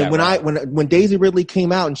felt like you and when Daisy Ridley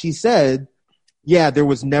came out and she said, yeah, there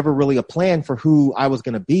was never really a plan for who I was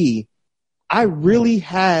going to be, I really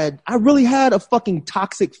had a fucking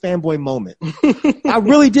toxic fanboy moment. I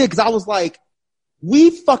really did, because I was like, we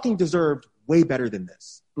fucking deserved way better than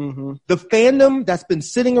this. The fandom that's been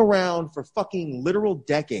sitting around for fucking literal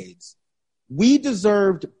decades, we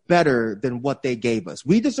deserved better than what they gave us.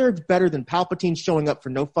 We deserved better than Palpatine showing up for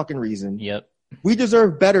no fucking reason. Yep. We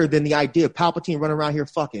deserve better than the idea of Palpatine running around here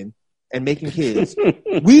fucking and making kids.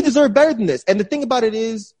 We deserve better than this. And the thing about it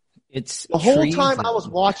is, it's the whole time I was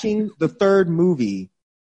watching the third movie,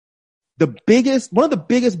 one of the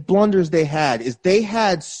biggest blunders they had is they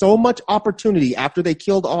had so much opportunity after they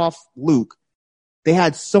killed off Luke. They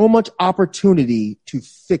had so much opportunity to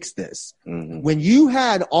fix this. When you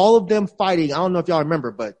had all of them fighting, I don't know if y'all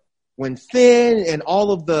remember, but when Finn and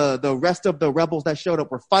all of the rest of the rebels that showed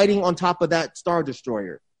up were fighting on top of that Star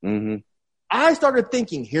Destroyer, I started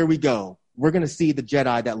thinking, here we go. We're going to see the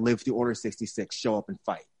Jedi that lived through Order 66 show up and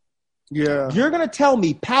fight. Yeah. You're going to tell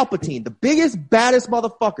me Palpatine, the biggest, baddest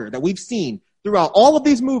motherfucker that we've seen throughout all of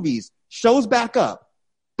these movies, shows back up,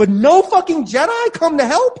 but no fucking Jedi come to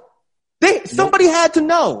help? Somebody had to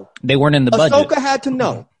know. They weren't in the budget. Ahsoka had to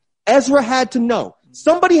know. Ezra had to know.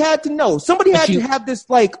 Somebody had to know. Somebody had to have this,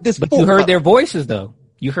 like, this. But you heard their voices, though.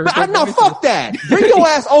 You heard. No, fuck that. Bring your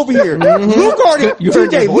ass over here. Luke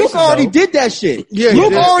already did that shit. Yeah,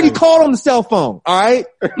 Luke already called on the cell phone. All right.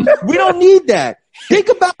 We don't need that. Think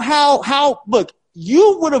about how. Look,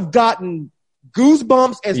 you would have gotten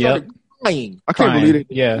goosebumps and started crying. I can't believe it.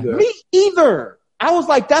 Yeah. Me either. I was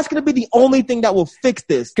like, that's going to be the only thing that will fix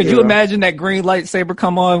this. Could you imagine that green lightsaber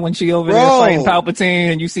come on when she over there fighting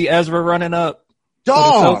Palpatine and you see Ezra running up?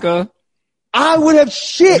 Dog. Ahsoka? I would have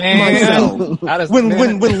shit myself.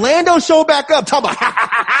 When Lando showed back up, talking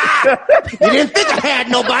about, you didn't think I had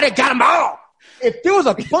nobody, got them all. If there was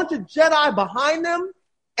a bunch of Jedi behind them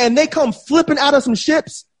and they come flipping out of some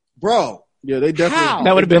ships, bro. Yeah, they definitely. How?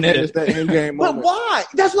 That would have been it. That end game but moment. why?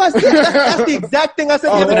 That's what I said. That's the exact thing I said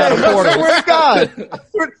the other day. I swear to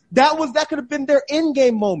God. That could have been their end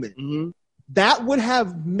game moment. That would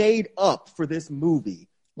have made up for this movie.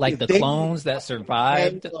 Like the clones that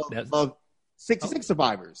survived. Of 66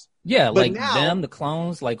 survivors. Yeah, but like now, them, the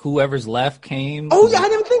clones, like whoever's left came. Oh, yeah, I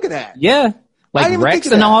didn't think of that. Yeah. Like Rex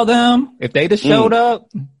and all them, if they just showed up.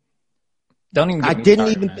 I didn't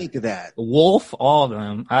even think of that. Wolf, all of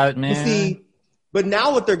them. See, but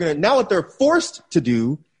now what they're forced to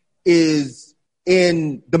do is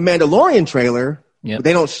in the Mandalorian trailer,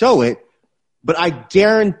 they don't show it, but I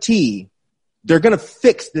guarantee they're going to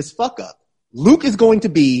fix this fuck up. Luke is going to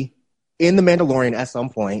be in the Mandalorian at some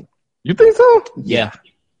point. You think so? Yeah.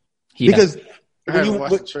 Because when you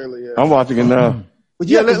watch the trailer, I'm watching it now. But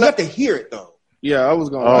you have to hear it though. Yeah, I was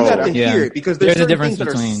going. You have to hear it because there's certain things that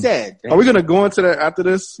are said. Are we going to go into that after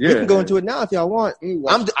this? Yeah. We can go into it now if y'all want.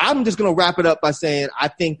 I'm just going to wrap it up by saying I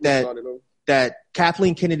think that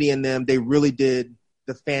Kathleen Kennedy and them, they really did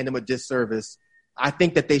the fandom a disservice. I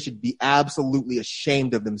think that they should be absolutely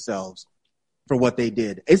ashamed of themselves for what they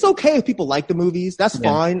did. It's okay if people like the movies. That's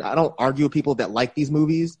fine. I don't argue with people that like these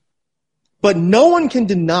movies. But no one can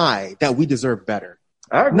deny that we deserve better.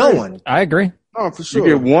 No one. I agree. Oh, for sure.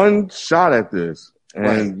 You get one shot at this,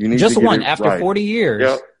 and you need just to get one it after right. 40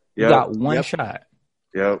 years. You got one shot.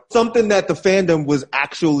 Yep. Something that the fandom was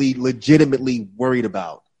actually legitimately worried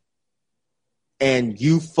about, and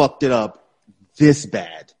you fucked it up this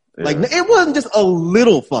bad. Yeah. Like it wasn't just a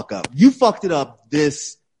little fuck up. You fucked it up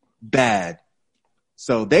this bad.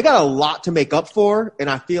 So they got a lot to make up for, and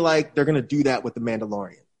I feel like they're gonna do that with the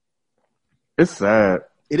Mandalorian. It's sad.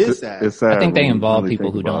 It is sad. It's sad. I think they involve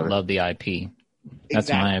people who don't love the IP. That's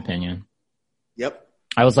my opinion. Yep.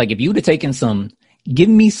 I was like, if you would have taken give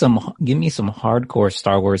me some hardcore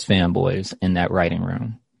Star Wars fanboys in that writing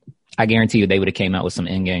room, I guarantee you they would have came out with some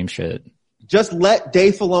in-game shit. Just let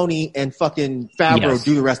Dave Filoni and fucking Favreau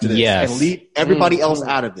do the rest of this and leave everybody else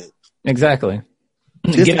out of it. Exactly.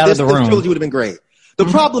 Get out of the room. This trilogy would have been great. The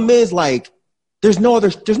problem is like, there's no other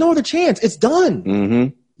chance. It's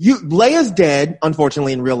done. Leia's dead,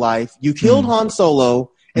 unfortunately, in real life. You killed Han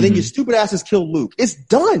Solo, and then your stupid asses kill Luke. It's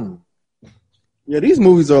done. Yeah, these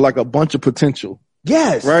movies are like a bunch of potential.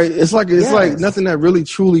 Yes. Right? It's like nothing that really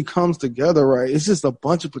truly comes together, right? It's just a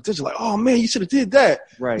bunch of potential. Like, oh man, you should have did that.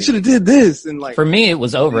 Right. You should have did this. And like, for me, it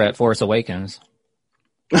was over at Force Awakens.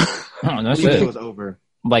 That's it was over.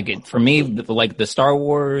 Like for me, like the Star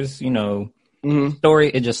Wars, story,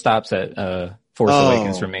 it just stops at Force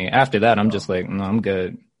Awakens for me. After that, I'm just like, no, I'm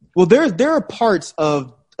good. Well, there are parts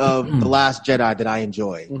of The Last Jedi that I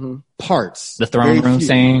enjoy. Parts. The throne room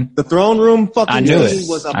scene. The throne room fucking scene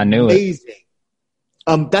was amazing. I knew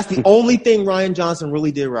it. That's the only thing Rian Johnson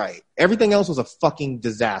really did right. Everything else was a fucking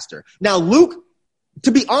disaster. Now, Luke,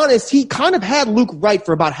 to be honest, he kind of had Luke right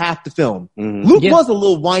for about half the film. Luke was a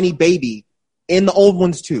little whiny baby in the old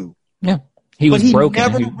ones too. Yeah. He was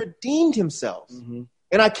broken. But he never redeemed himself.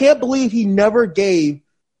 And I can't believe he never gave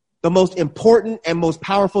the most important and most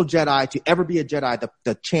powerful Jedi to ever be a Jedi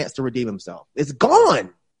the chance to redeem himself. It's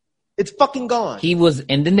gone. It's fucking gone.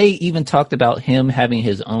 And then they even talked about him having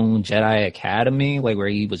his own Jedi Academy, like where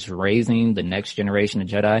he was raising the next generation of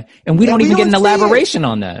Jedi. And we don't even get an elaboration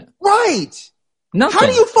on that. Right. Nothing. How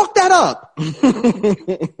do you fuck that up?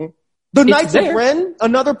 The Knights of Ren,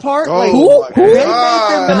 another part. Who?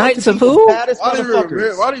 The Knights of who?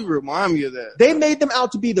 Why do you remind me of that? They made them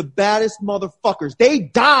out to be the baddest motherfuckers. They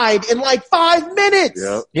died in like 5 minutes.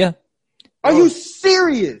 Yep. Yeah. Are you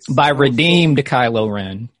serious? By redeemed Kylo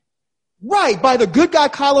Ren. Right, by the good guy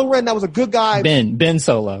Kylo Ren. That was a good guy. Ben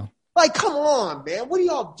Solo. Like, come on, man. What are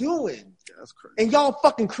y'all doing? That's crazy. And y'all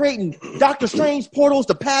fucking creating Doctor Strange portals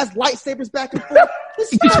to pass lightsabers back and forth.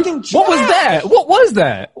 It's fucking trash. What was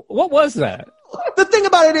that? The thing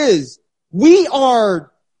about it is, we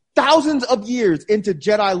are thousands of years into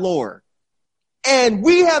Jedi lore, and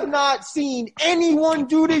we have not seen anyone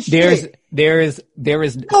do this shit. There is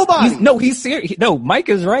nobody. He's serious. No, Mike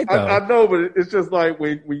is right though. I know, but it's just like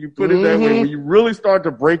when you put it that way, when you really start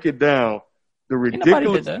to break it down, the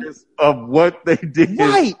ridiculousness of what they did,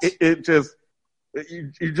 right? It just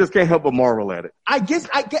you just can't help but marvel at it. I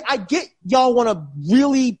get y'all want to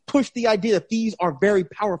really push the idea that these are very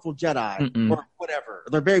powerful Jedi or whatever.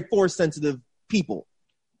 They're very force sensitive people,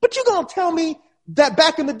 but you gonna tell me that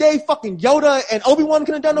back in the day, fucking Yoda and Obi-Wan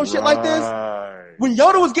couldn't have done no shit like this? When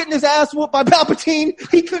Yoda was getting his ass whooped by Palpatine,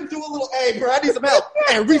 he couldn't do a little, hey, bro, I need some help.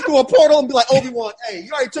 And reach through a portal and be like, Obi-Wan, hey,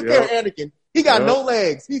 you already took care of Anakin. He got no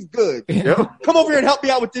legs. He's good. Come over here and help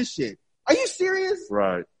me out with this shit. Are you serious?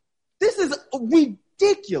 Right. This is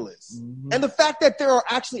ridiculous. And the fact that there are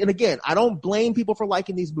actually, and again, I don't blame people for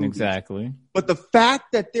liking these movies. Exactly. But the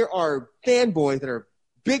fact that there are fanboys that are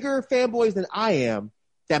bigger fanboys than I am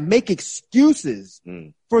that make excuses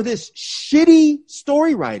for this shitty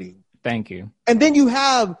story writing. Thank you. And then you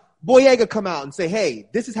have Boyega come out and say, hey,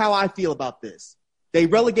 this is how I feel about this. They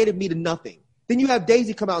relegated me to nothing. Then you have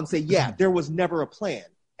Daisy come out and say, yeah, there was never a plan.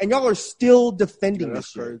 And y'all are still defending this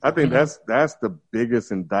shit. I think that's the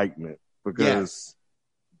biggest indictment because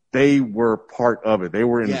they were part of it. They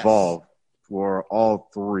were involved for all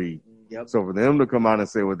three. Yep. So for them to come out and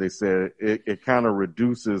say what they said, it kind of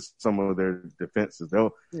reduces some of their defenses.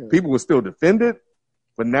 People will still defend it,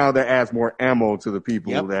 but now that adds more ammo to the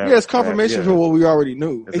people. It's confirmation for what we already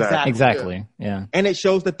knew. Exactly. Yeah. And it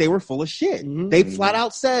shows that they were full of shit. They flat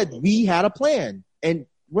out said, we had a plan. And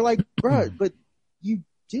we're like, bro, but you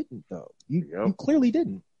didn't though. You clearly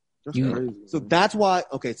didn't. So that's why,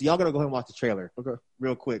 okay, so y'all gotta go ahead and watch the trailer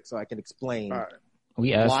real quick so I can explain. Right.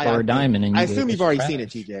 We asked for a diamond and I assume you've already seen it,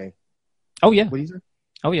 TJ. Oh yeah. What do you say?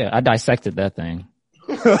 Oh yeah, I dissected that thing.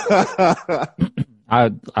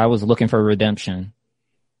 I was looking for redemption.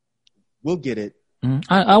 We'll get it.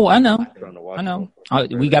 I know.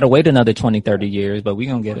 We got to wait another 20, 30 years, but we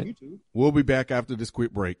going to get it. We'll be back after this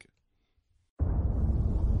quick break.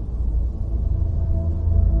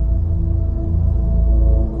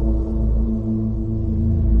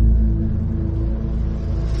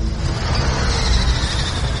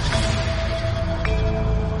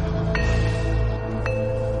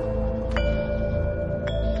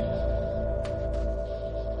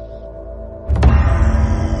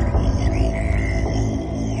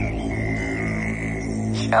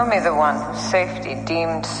 Show me the one whose safety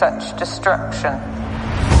deemed such destruction.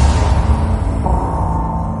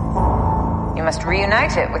 You must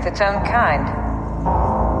reunite it with its own kind.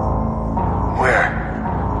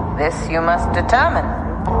 Where? This you must determine.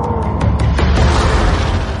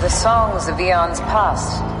 The songs of eons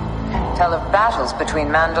past tell of battles between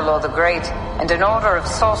Mandalore the Great and an order of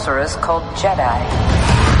sorcerers called Jedi.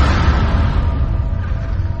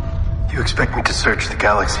 You expect me to search the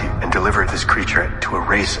galaxy and deliver this creature to a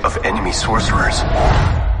race of enemy sorcerers?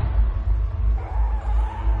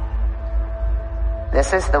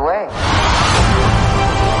 This is the way.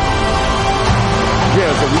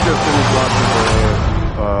 Yeah, so we just finished watching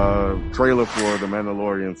the trailer for The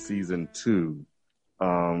Mandalorian Season 2.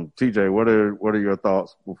 TJ, what are your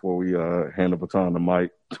thoughts before we hand the baton to Mike?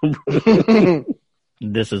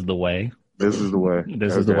 This is the way. This is the way.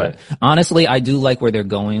 This is the way. Honestly, I do like where they're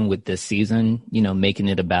going with this season, making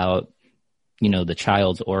it about, the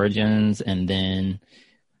child's origins and then,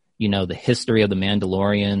 the history of the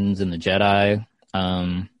Mandalorians and the Jedi.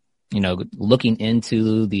 Looking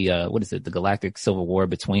into the Galactic Civil War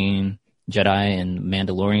between Jedi and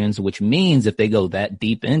Mandalorians, which means if they go that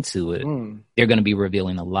deep into it, they're going to be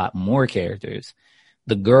revealing a lot more characters.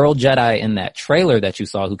 The girl Jedi in that trailer that you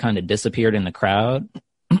saw who kind of disappeared in the crowd,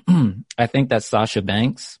 I think that's Sasha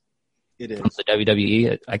Banks. It is. From the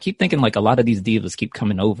WWE. I keep thinking like a lot of these divas keep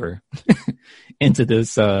coming over into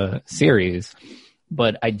this series.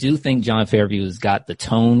 But I do think Jon Favreau's got the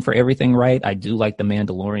tone for everything right. I do like the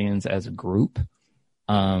Mandalorians as a group.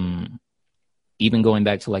 Even going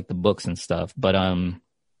back to like the books and stuff. But I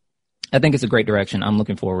think it's a great direction. I'm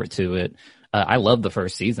looking forward to it. I love the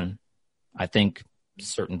first season. I think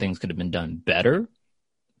certain things could have been done better,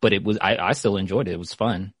 but I still enjoyed it. It was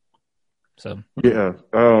fun. So yeah,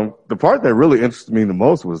 the part that really interested me the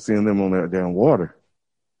most was seeing them on that damn water.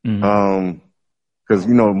 mm-hmm. Because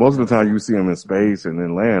most of the time you see them in space and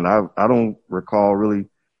then land. I don't recall really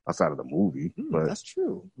outside of the movie, but that's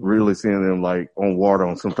true. Really seeing them like on water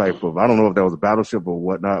on some type of, I don't know if that was a battleship or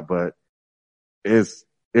whatnot, but it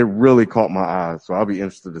really caught my eye. So I'll be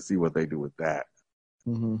interested to see what they do with that.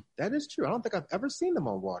 Mm-hmm. That is true. I don't think I've ever seen them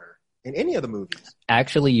on water in any of the movies.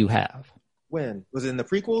 Actually, you have. When? Was it in the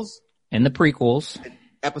prequels? In the prequels.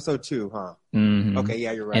 Episode 2, huh? Mm-hmm. Okay,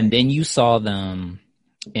 yeah, you're right. And then you saw them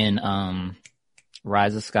in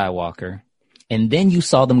Rise of Skywalker. And then you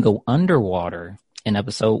saw them go underwater in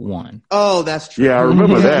episode 1. Oh, that's true. Yeah, I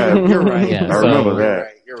remember that. You're right. Yeah, I remember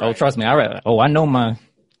that. You're right. Oh, trust me. I know my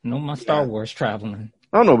Star Wars traveling.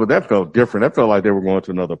 I don't know, but that felt different. That felt like they were going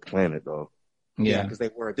to another planet, though. Yeah, because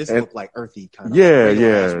they were. This looked like earthy kind of.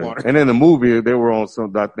 Yeah. Water. And in the movie, they were on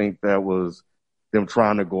some. I think that was them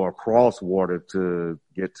trying to go across water to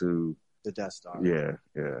get to the Death Star. Yeah.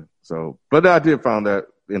 So, but I did find that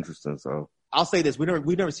interesting. So I'll say this: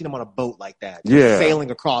 we've never seen them on a boat like that. Yeah,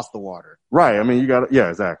 sailing across the water. Right. I mean, you got. Yeah,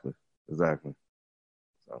 exactly.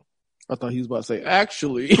 So I thought he was about to say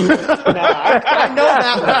actually. I know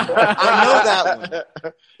that one.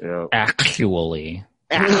 Yeah. Actually.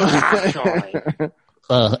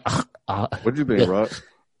 What'd you think, Rod?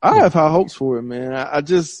 I have high hopes for it, man.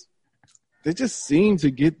 They just seem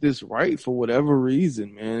to get this right for whatever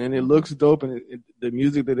reason, man. And it looks dope, and the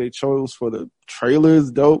music that they chose for the trailer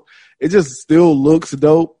is dope. It just still looks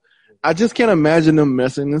dope. I just can't imagine them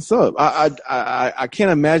messing this up. I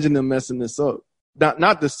can't imagine them messing this up.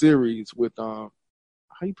 Not the series with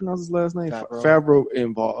how you pronounce his last name? Favreau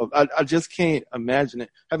involved. I just can't imagine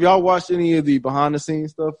it. Have y'all watched any of the behind the scenes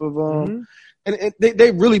stuff of Mm-hmm. And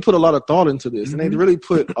they really put a lot of thought into this, and they really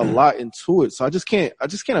put a lot into it. So I just can't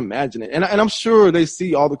imagine it. And I'm sure they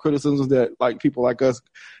see all the criticisms that like people like us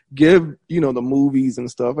give, the movies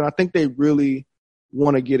and stuff. And I think they really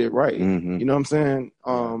want to get it right. Mm-hmm. You know what I'm saying?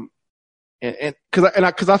 And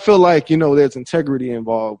cause I feel like, there's integrity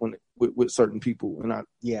involved with certain people, and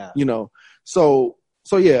So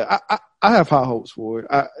yeah, I have high hopes for it.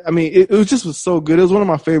 I mean, it was so good. It was one of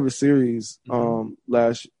my favorite series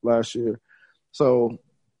last year. So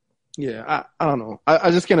yeah, I don't know. I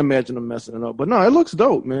just can't imagine them messing it up. But no, it looks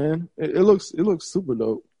dope, man. It looks super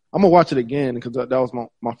dope. I'm gonna watch it again because that was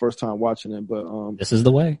my first time watching it. But this is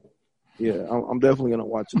the way. Yeah, I'm definitely gonna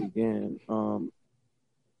watch it again.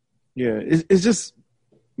 Yeah, it's just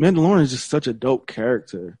Mandalorian is just such a dope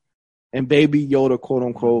character, and Baby Yoda, quote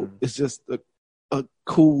unquote, is just a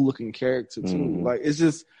cool looking character too. Mm-hmm. Like it's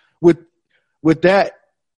just with that,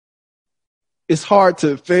 it's hard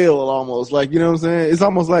to fail almost. Like, you know what I'm saying? It's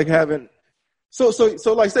almost like having so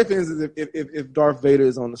like, say for instance, if Darth Vader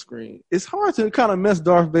is on the screen, it's hard to kind of mess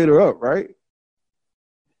Darth Vader up, right?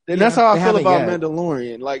 And that's how I feel about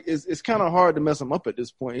Mandalorian. Like it's kind of hard to mess him up at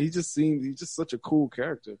this point. He's just such a cool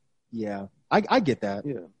character. Yeah, I get that.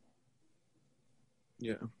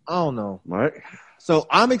 Yeah. I don't know. Right. So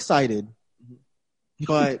I'm excited,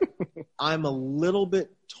 but I'm a little bit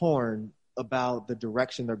torn about the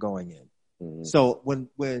direction they're going in. Mm-hmm. So when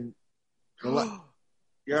you're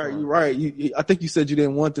right. I think you said you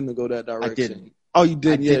didn't want them to go that direction. I didn't. Oh, you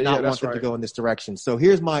did. I did not want them to go in this direction. So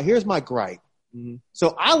here's my gripe. Mm-hmm.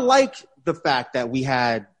 So I like the fact that we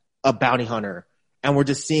had a bounty hunter and we're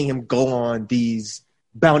just seeing him go on these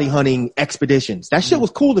bounty hunting expeditions. That shit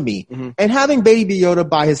was cool to me. Mm-hmm. And having Baby Yoda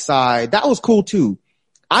by his side, that was cool too.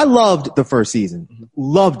 I loved the first season.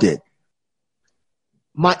 Loved it.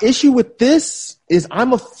 My issue with this is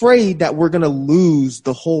I'm afraid that we're going to lose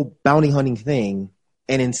the whole bounty hunting thing.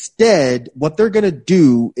 And instead, what they're going to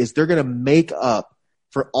do is they're going to make up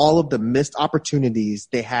for all of the missed opportunities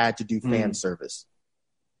they had to do fan service.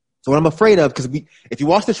 So what I'm afraid of, because if you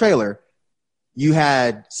watch the trailer, you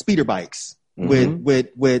had speeder bikes with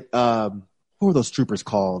what are those troopers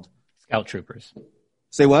called? Scout troopers.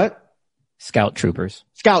 Say what? Scout troopers.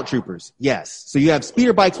 Scout troopers. Yes. So you have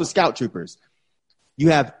speeder bikes with scout troopers. You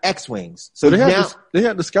have X-Wings. So they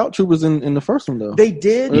had the scout troopers in the first one though. They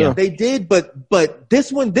did. Yeah. They did. But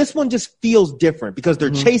this one just feels different because they're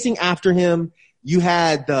chasing after him. You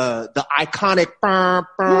had the iconic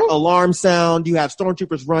alarm sound. You have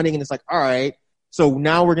stormtroopers running and it's like, all right. So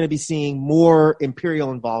now we're going to be seeing more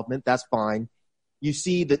Imperial involvement. That's fine. You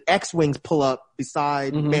see the X-Wings pull up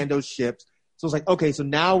beside Mando's ships. So it's like, okay, so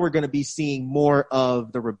now we're going to be seeing more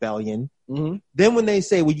of the rebellion. Then when they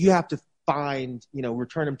say, well, you have to find,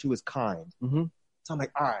 return him to his kind. So I'm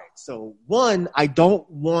like, all right. So one, I don't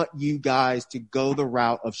want you guys to go the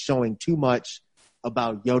route of showing too much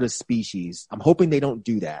about Yoda's species. I'm hoping they don't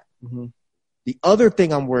do that. The other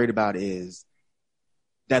thing I'm worried about is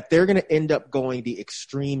that they're going to end up going the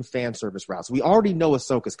extreme fan service route. So we already know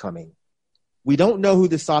Ahsoka's coming. We don't know who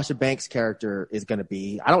this Sasha Banks character is going to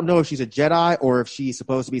be. I don't know if she's a Jedi or if she's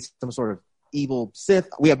supposed to be some sort of evil Sith.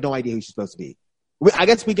 We have no idea who she's supposed to be. I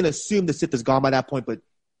guess we can assume the Sith is gone by that point, but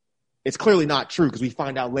it's clearly not true because we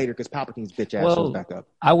find out later because Palpatine's bitch ass shows back up.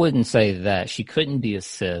 I wouldn't say that. She couldn't be a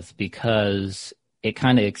Sith because it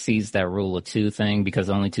kind of exceeds that rule of two thing because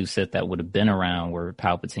the only two Sith that would have been around were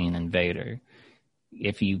Palpatine and Vader.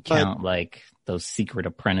 If you count those secret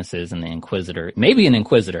apprentices and the Inquisitor, maybe an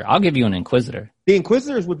Inquisitor. I'll give you an Inquisitor. The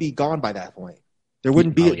Inquisitors would be gone by that point. There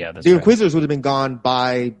wouldn't be. The Inquisitors would have been gone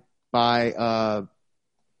by Return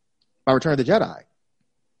of the Jedi.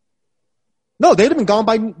 No, they'd have been gone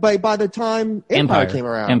by the time Empire came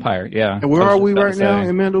around. Empire, yeah. And where are we right now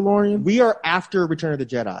in Mandalorian? We are after Return of the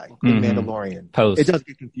Jedi in Mandalorian. Post. It does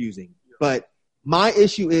get confusing. But my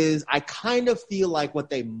issue is I kind of feel like what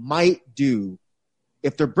they might do,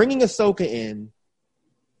 if they're bringing Ahsoka in,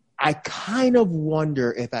 I kind of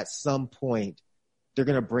wonder if at some point they're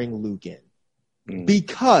going to bring Luke in.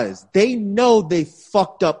 Because they know they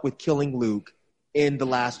fucked up with killing Luke in the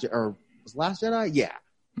Last Jedi? Yeah.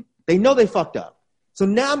 They know they fucked up. So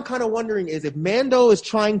now I'm kind of wondering is if Mando is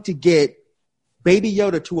trying to get Baby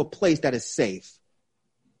Yoda to a place that is safe,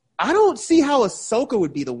 I don't see how Ahsoka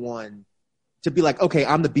would be the one to be like, okay,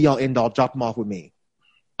 I'm the be-all, end-all, drop him off with me.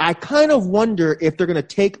 I kind of wonder if they're going to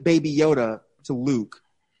take Baby Yoda to Luke,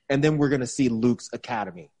 and then we're going to see Luke's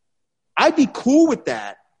academy. I'd be cool with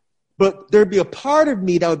that, but there'd be a part of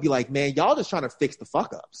me that would be like, man, y'all just trying to fix the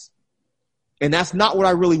fuck-ups. And that's not what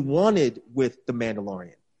I really wanted with The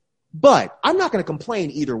Mandalorian. But I'm not going to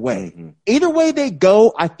complain either way. Either way they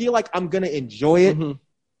go, I feel like I'm going to enjoy it.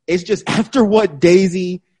 It's just after what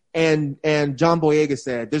Daisy and John Boyega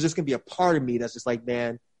said, there's just going to be a part of me that's just like,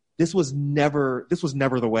 man, this was never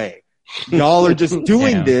the way. Y'all are just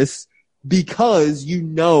doing this because the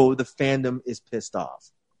fandom is pissed off.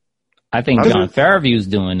 I think Jon Favreau's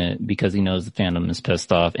doing it because he knows the fandom is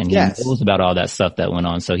pissed off and he knows about all that stuff that went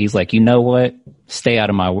on. So he's like, you know what? Stay out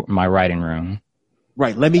of my writing room.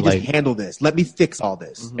 Right. Let me just handle this. Let me fix all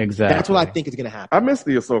this. Exactly. That's what I think is going to happen. I missed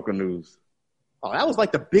the Ahsoka news. Oh, that was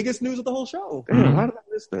like the biggest news of the whole show. Damn, how did I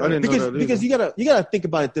miss that? I didn't know that because you gotta think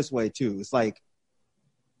about it this way too. It's like,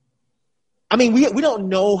 I mean, we don't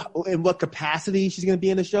know in what capacity she's going to be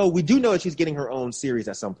in the show. We do know that she's getting her own series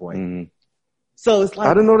at some point. So it's like,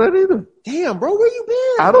 I didn't know that either. Damn, bro, where you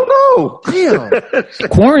been? I don't know. Damn.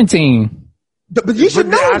 Quarantine. But you should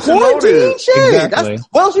know. Quarantine shit. Exactly. That's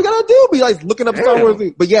what else you gotta do? Be like looking up Star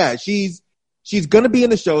Wars. But yeah, she's gonna be in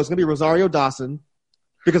the show. It's gonna be Rosario Dawson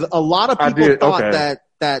because a lot of people thought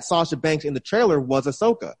that Sasha Banks in the trailer was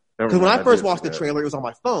Ahsoka. Because when I first watched the trailer, it was on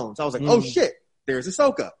my phone. So I was like, oh shit, there's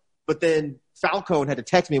Ahsoka. But then Falcone had to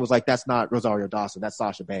text me and was like, that's not Rosario Dawson, that's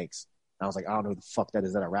Sasha Banks. And I was like, I don't know who the fuck that is.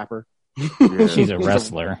 Is that a rapper? Yeah. She's a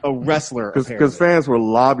wrestler. A wrestler. Because fans were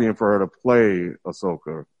lobbying for her to play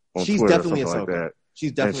Ahsoka. She's Twitter, definitely Ahsoka. Like that.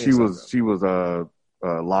 She's definitely and Ahsoka. she was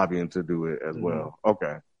lobbying to do it as well.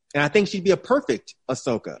 Okay. And I think she'd be a perfect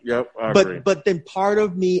Ahsoka. Yep, I agree. But then part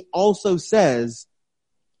of me also says,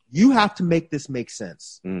 you have to make this make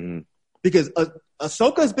sense. Because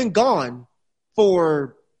Ahsoka has been gone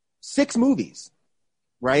for 6 movies,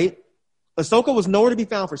 right? Ahsoka was nowhere to be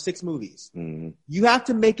found for 6 movies. You have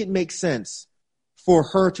to make it make sense for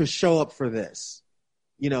her to show up for this.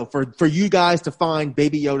 You know, for you guys to find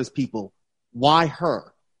Baby Yoda's people. Why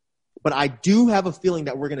her? But I do have a feeling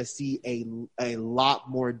that we're going to see a lot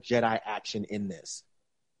more Jedi action in this.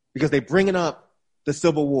 Because they're bringing up the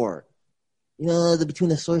Civil War. You know, between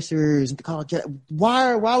the sorcerers and the Call of Jedi.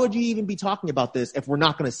 Why would you even be talking about this if we're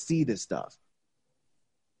not going to see this stuff?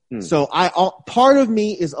 So part of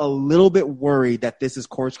me is a little bit worried that this is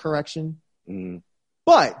course correction.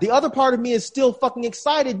 But the other part of me is still fucking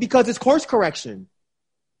excited because it's course correction.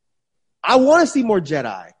 I want to see more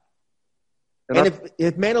Jedi. And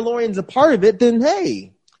if Mandalorian's a part of it, then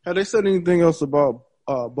hey. Have they said anything else about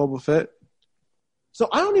Boba Fett? So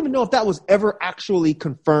I don't even know if that was ever actually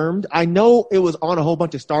confirmed. I know it was on a whole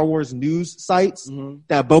bunch of Star Wars news sites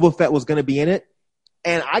that Boba Fett was going to be in it.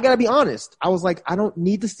 And I got to be honest. I was like, I don't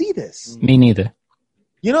need to see this. Me neither.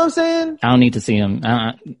 You know what I'm saying? I don't need to see him.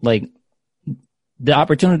 The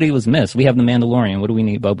opportunity was missed. We have the Mandalorian. What do we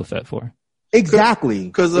need Boba Fett for? Exactly.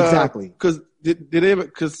 Exactly. Because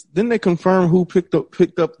didn't they confirm who picked up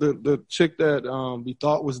the chick that we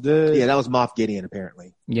thought was dead? Yeah, that was Moff Gideon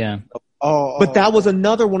apparently. Yeah. But that was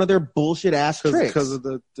another one of their bullshit ass tricks because of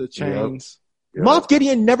the chains. Yep. Moff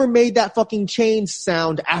Gideon never made that fucking chain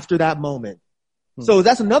sound after that moment. So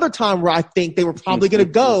that's another time where I think they were probably going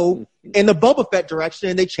to go in the Boba Fett direction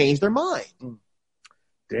and they changed their mind.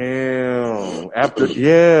 Damn.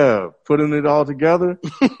 Putting it all together.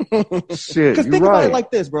 Shit, because think about it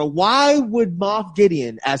like this, bro. Why would Moff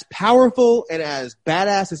Gideon, as powerful and as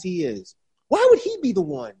badass as he is, why would he be the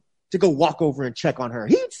one to go walk over and check on her?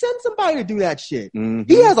 He'd send somebody to do that shit.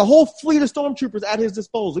 He has a whole fleet of stormtroopers at his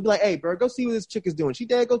disposal. He'd be like, hey, bro, go see what this chick is doing. She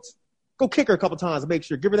dead? Go kick her a couple times and make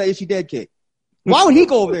sure. Give her that is she dead kick. Why would he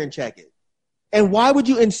go over there and check it? And why would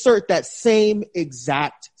you insert that same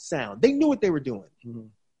exact sound? They knew what they were doing.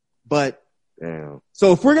 But damn.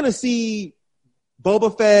 So if we're going to see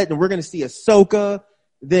Boba Fett and we're going to see Ahsoka,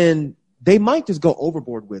 then they might just go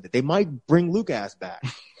overboard with it. They might bring Luke ass back.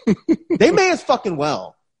 They may as fucking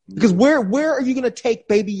well. Because where are you going to take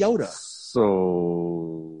Baby Yoda?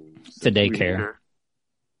 So to daycare.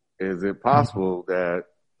 Is it possible that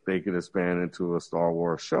they could expand into a Star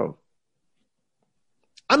Wars show?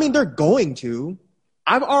 I mean, they're going to.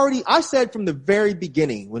 I said from the very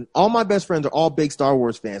beginning, when all my best friends are all big Star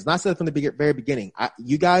Wars fans, and I said from the very beginning,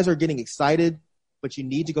 you guys are getting excited, but you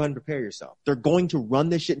need to go ahead and prepare yourself. They're going to run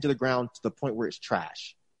this shit into the ground to the point where it's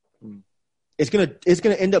trash. It's gonna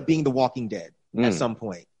end up being The Walking Dead at some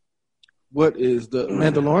point. What is the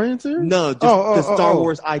Mandalorian series? No, just the Star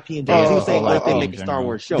Wars IP in general. He was saying, what if they make a Star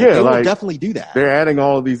Wars show? Yeah, they will definitely do that. They're adding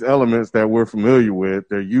all of these elements that we're familiar with.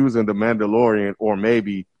 They're using the Mandalorian, or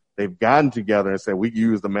maybe they've gotten together and said, we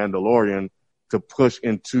use the Mandalorian to push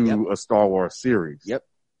into a Star Wars series. Yep.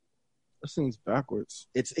 That seems backwards.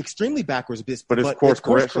 It's extremely backwards. But it's course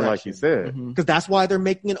correction, like you said. Because that's why they're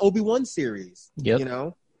making an Obi-Wan series. Yep. You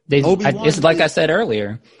know? It's like I said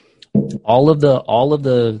earlier. All of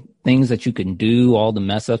the things that you can do, all the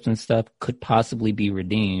mess ups and stuff could possibly be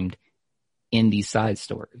redeemed in these side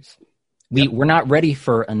stories. We're not ready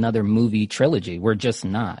for another movie trilogy. We're just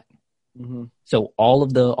not. So all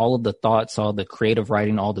of the thoughts, all the creative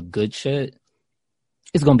writing, all the good shit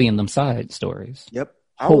is going to be in them side stories. Yep.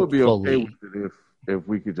 I would be okay with it if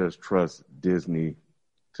we could just trust Disney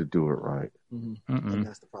to do it right.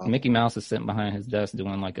 That's the problem. Mickey Mouse is sitting behind his desk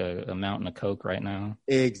doing like a mountain of coke right now.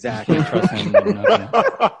 Exactly. Trust him with nothing.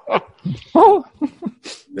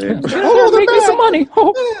 Make me some money.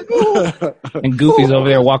 And Goofy's over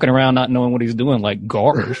there walking around not knowing what he's doing, like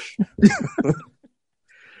gosh.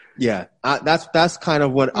 Yeah, that's kind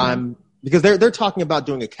of what I'm, because they're talking about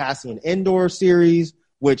doing a Cassian Andor series,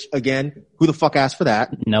 which again, who the fuck asked for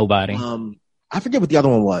that? Nobody. I forget what the other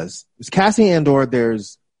one was. It's Cassian Andor.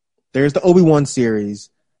 There's the Obi-Wan series.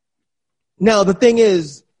 Now the thing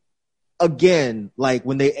is, again, like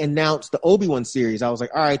when they announced the Obi-Wan series, I was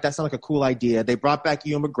like, all right, that sounds like a cool idea. They brought back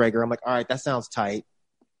Ewan McGregor. I'm like, all right, that sounds tight.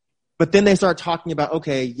 But then they start talking about,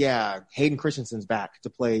 okay, yeah, Hayden Christensen's back to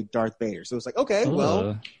play Darth Vader. So it's like, okay,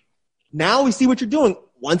 well, now we see what you're doing.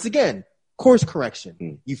 Once again, course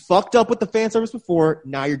correction. You fucked up with the fan service before.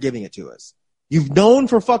 Now you're giving it to us. You've known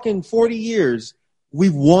for fucking 40 years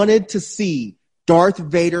we've wanted to see Darth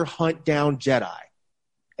Vader hunt down Jedi.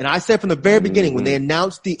 And I said from the very beginning, when they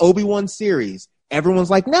announced the Obi-Wan series, everyone's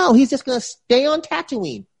like, no, he's just going to stay on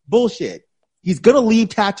Tatooine. Bullshit. He's going to leave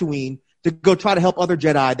Tatooine to go try to help other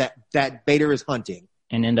Jedi that Vader is hunting.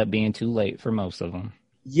 And end up being too late for most of them.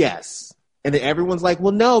 Yes. And then everyone's like,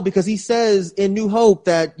 well, no, because he says in New Hope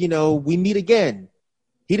that, we meet again.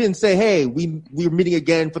 He didn't say, hey, we're meeting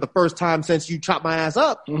again for the first time since you chopped my ass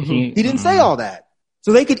up. He didn't say all that.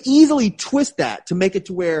 So they could easily twist that to make it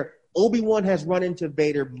to where Obi-Wan has run into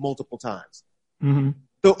Vader multiple times.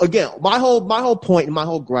 So again, my whole point and my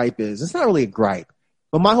whole gripe is, it's not really a gripe,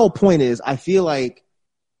 but my whole point is, I feel like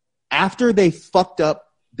after they fucked up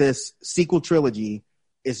this sequel trilogy,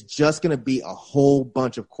 it's just going to be a whole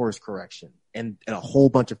bunch of course correction and a whole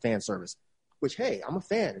bunch of fan service, which, hey, I'm a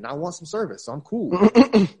fan and I want some service, so I'm cool.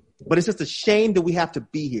 But it's just a shame that we have to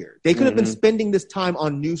be here. They could have been spending this time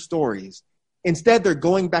on new stories. Instead, they're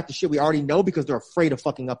going back to shit we already know because they're afraid of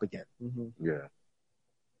fucking up again. Yeah.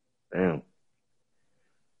 Damn.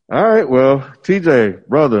 All right. Well, TJ,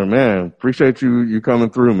 brother, man, appreciate you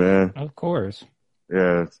coming through, man. Of course.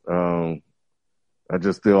 Yeah. I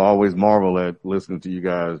just still always marvel at listening to you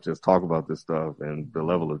guys just talk about this stuff, and the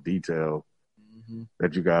level of detail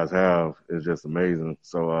that you guys have is just amazing.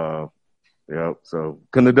 So, yeah, so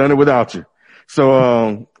couldn't have done it without you.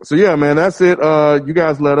 So yeah, man, that's it. You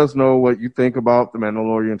guys let us know what you think about the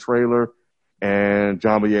Mandalorian trailer and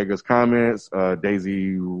John Boyega's comments.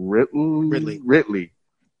 Daisy Ridley.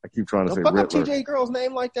 I keep trying to say fuck Riddler. up TJ girl's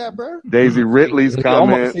name like that, bro. Daisy Ridley's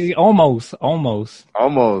comments. Almost.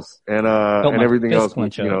 And everything else,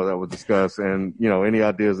 that was discussed, and, any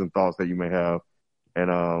ideas and thoughts that you may have.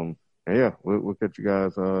 And yeah, we'll catch you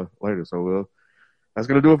guys, later. So that's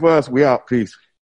going to do it for us. We out. Peace.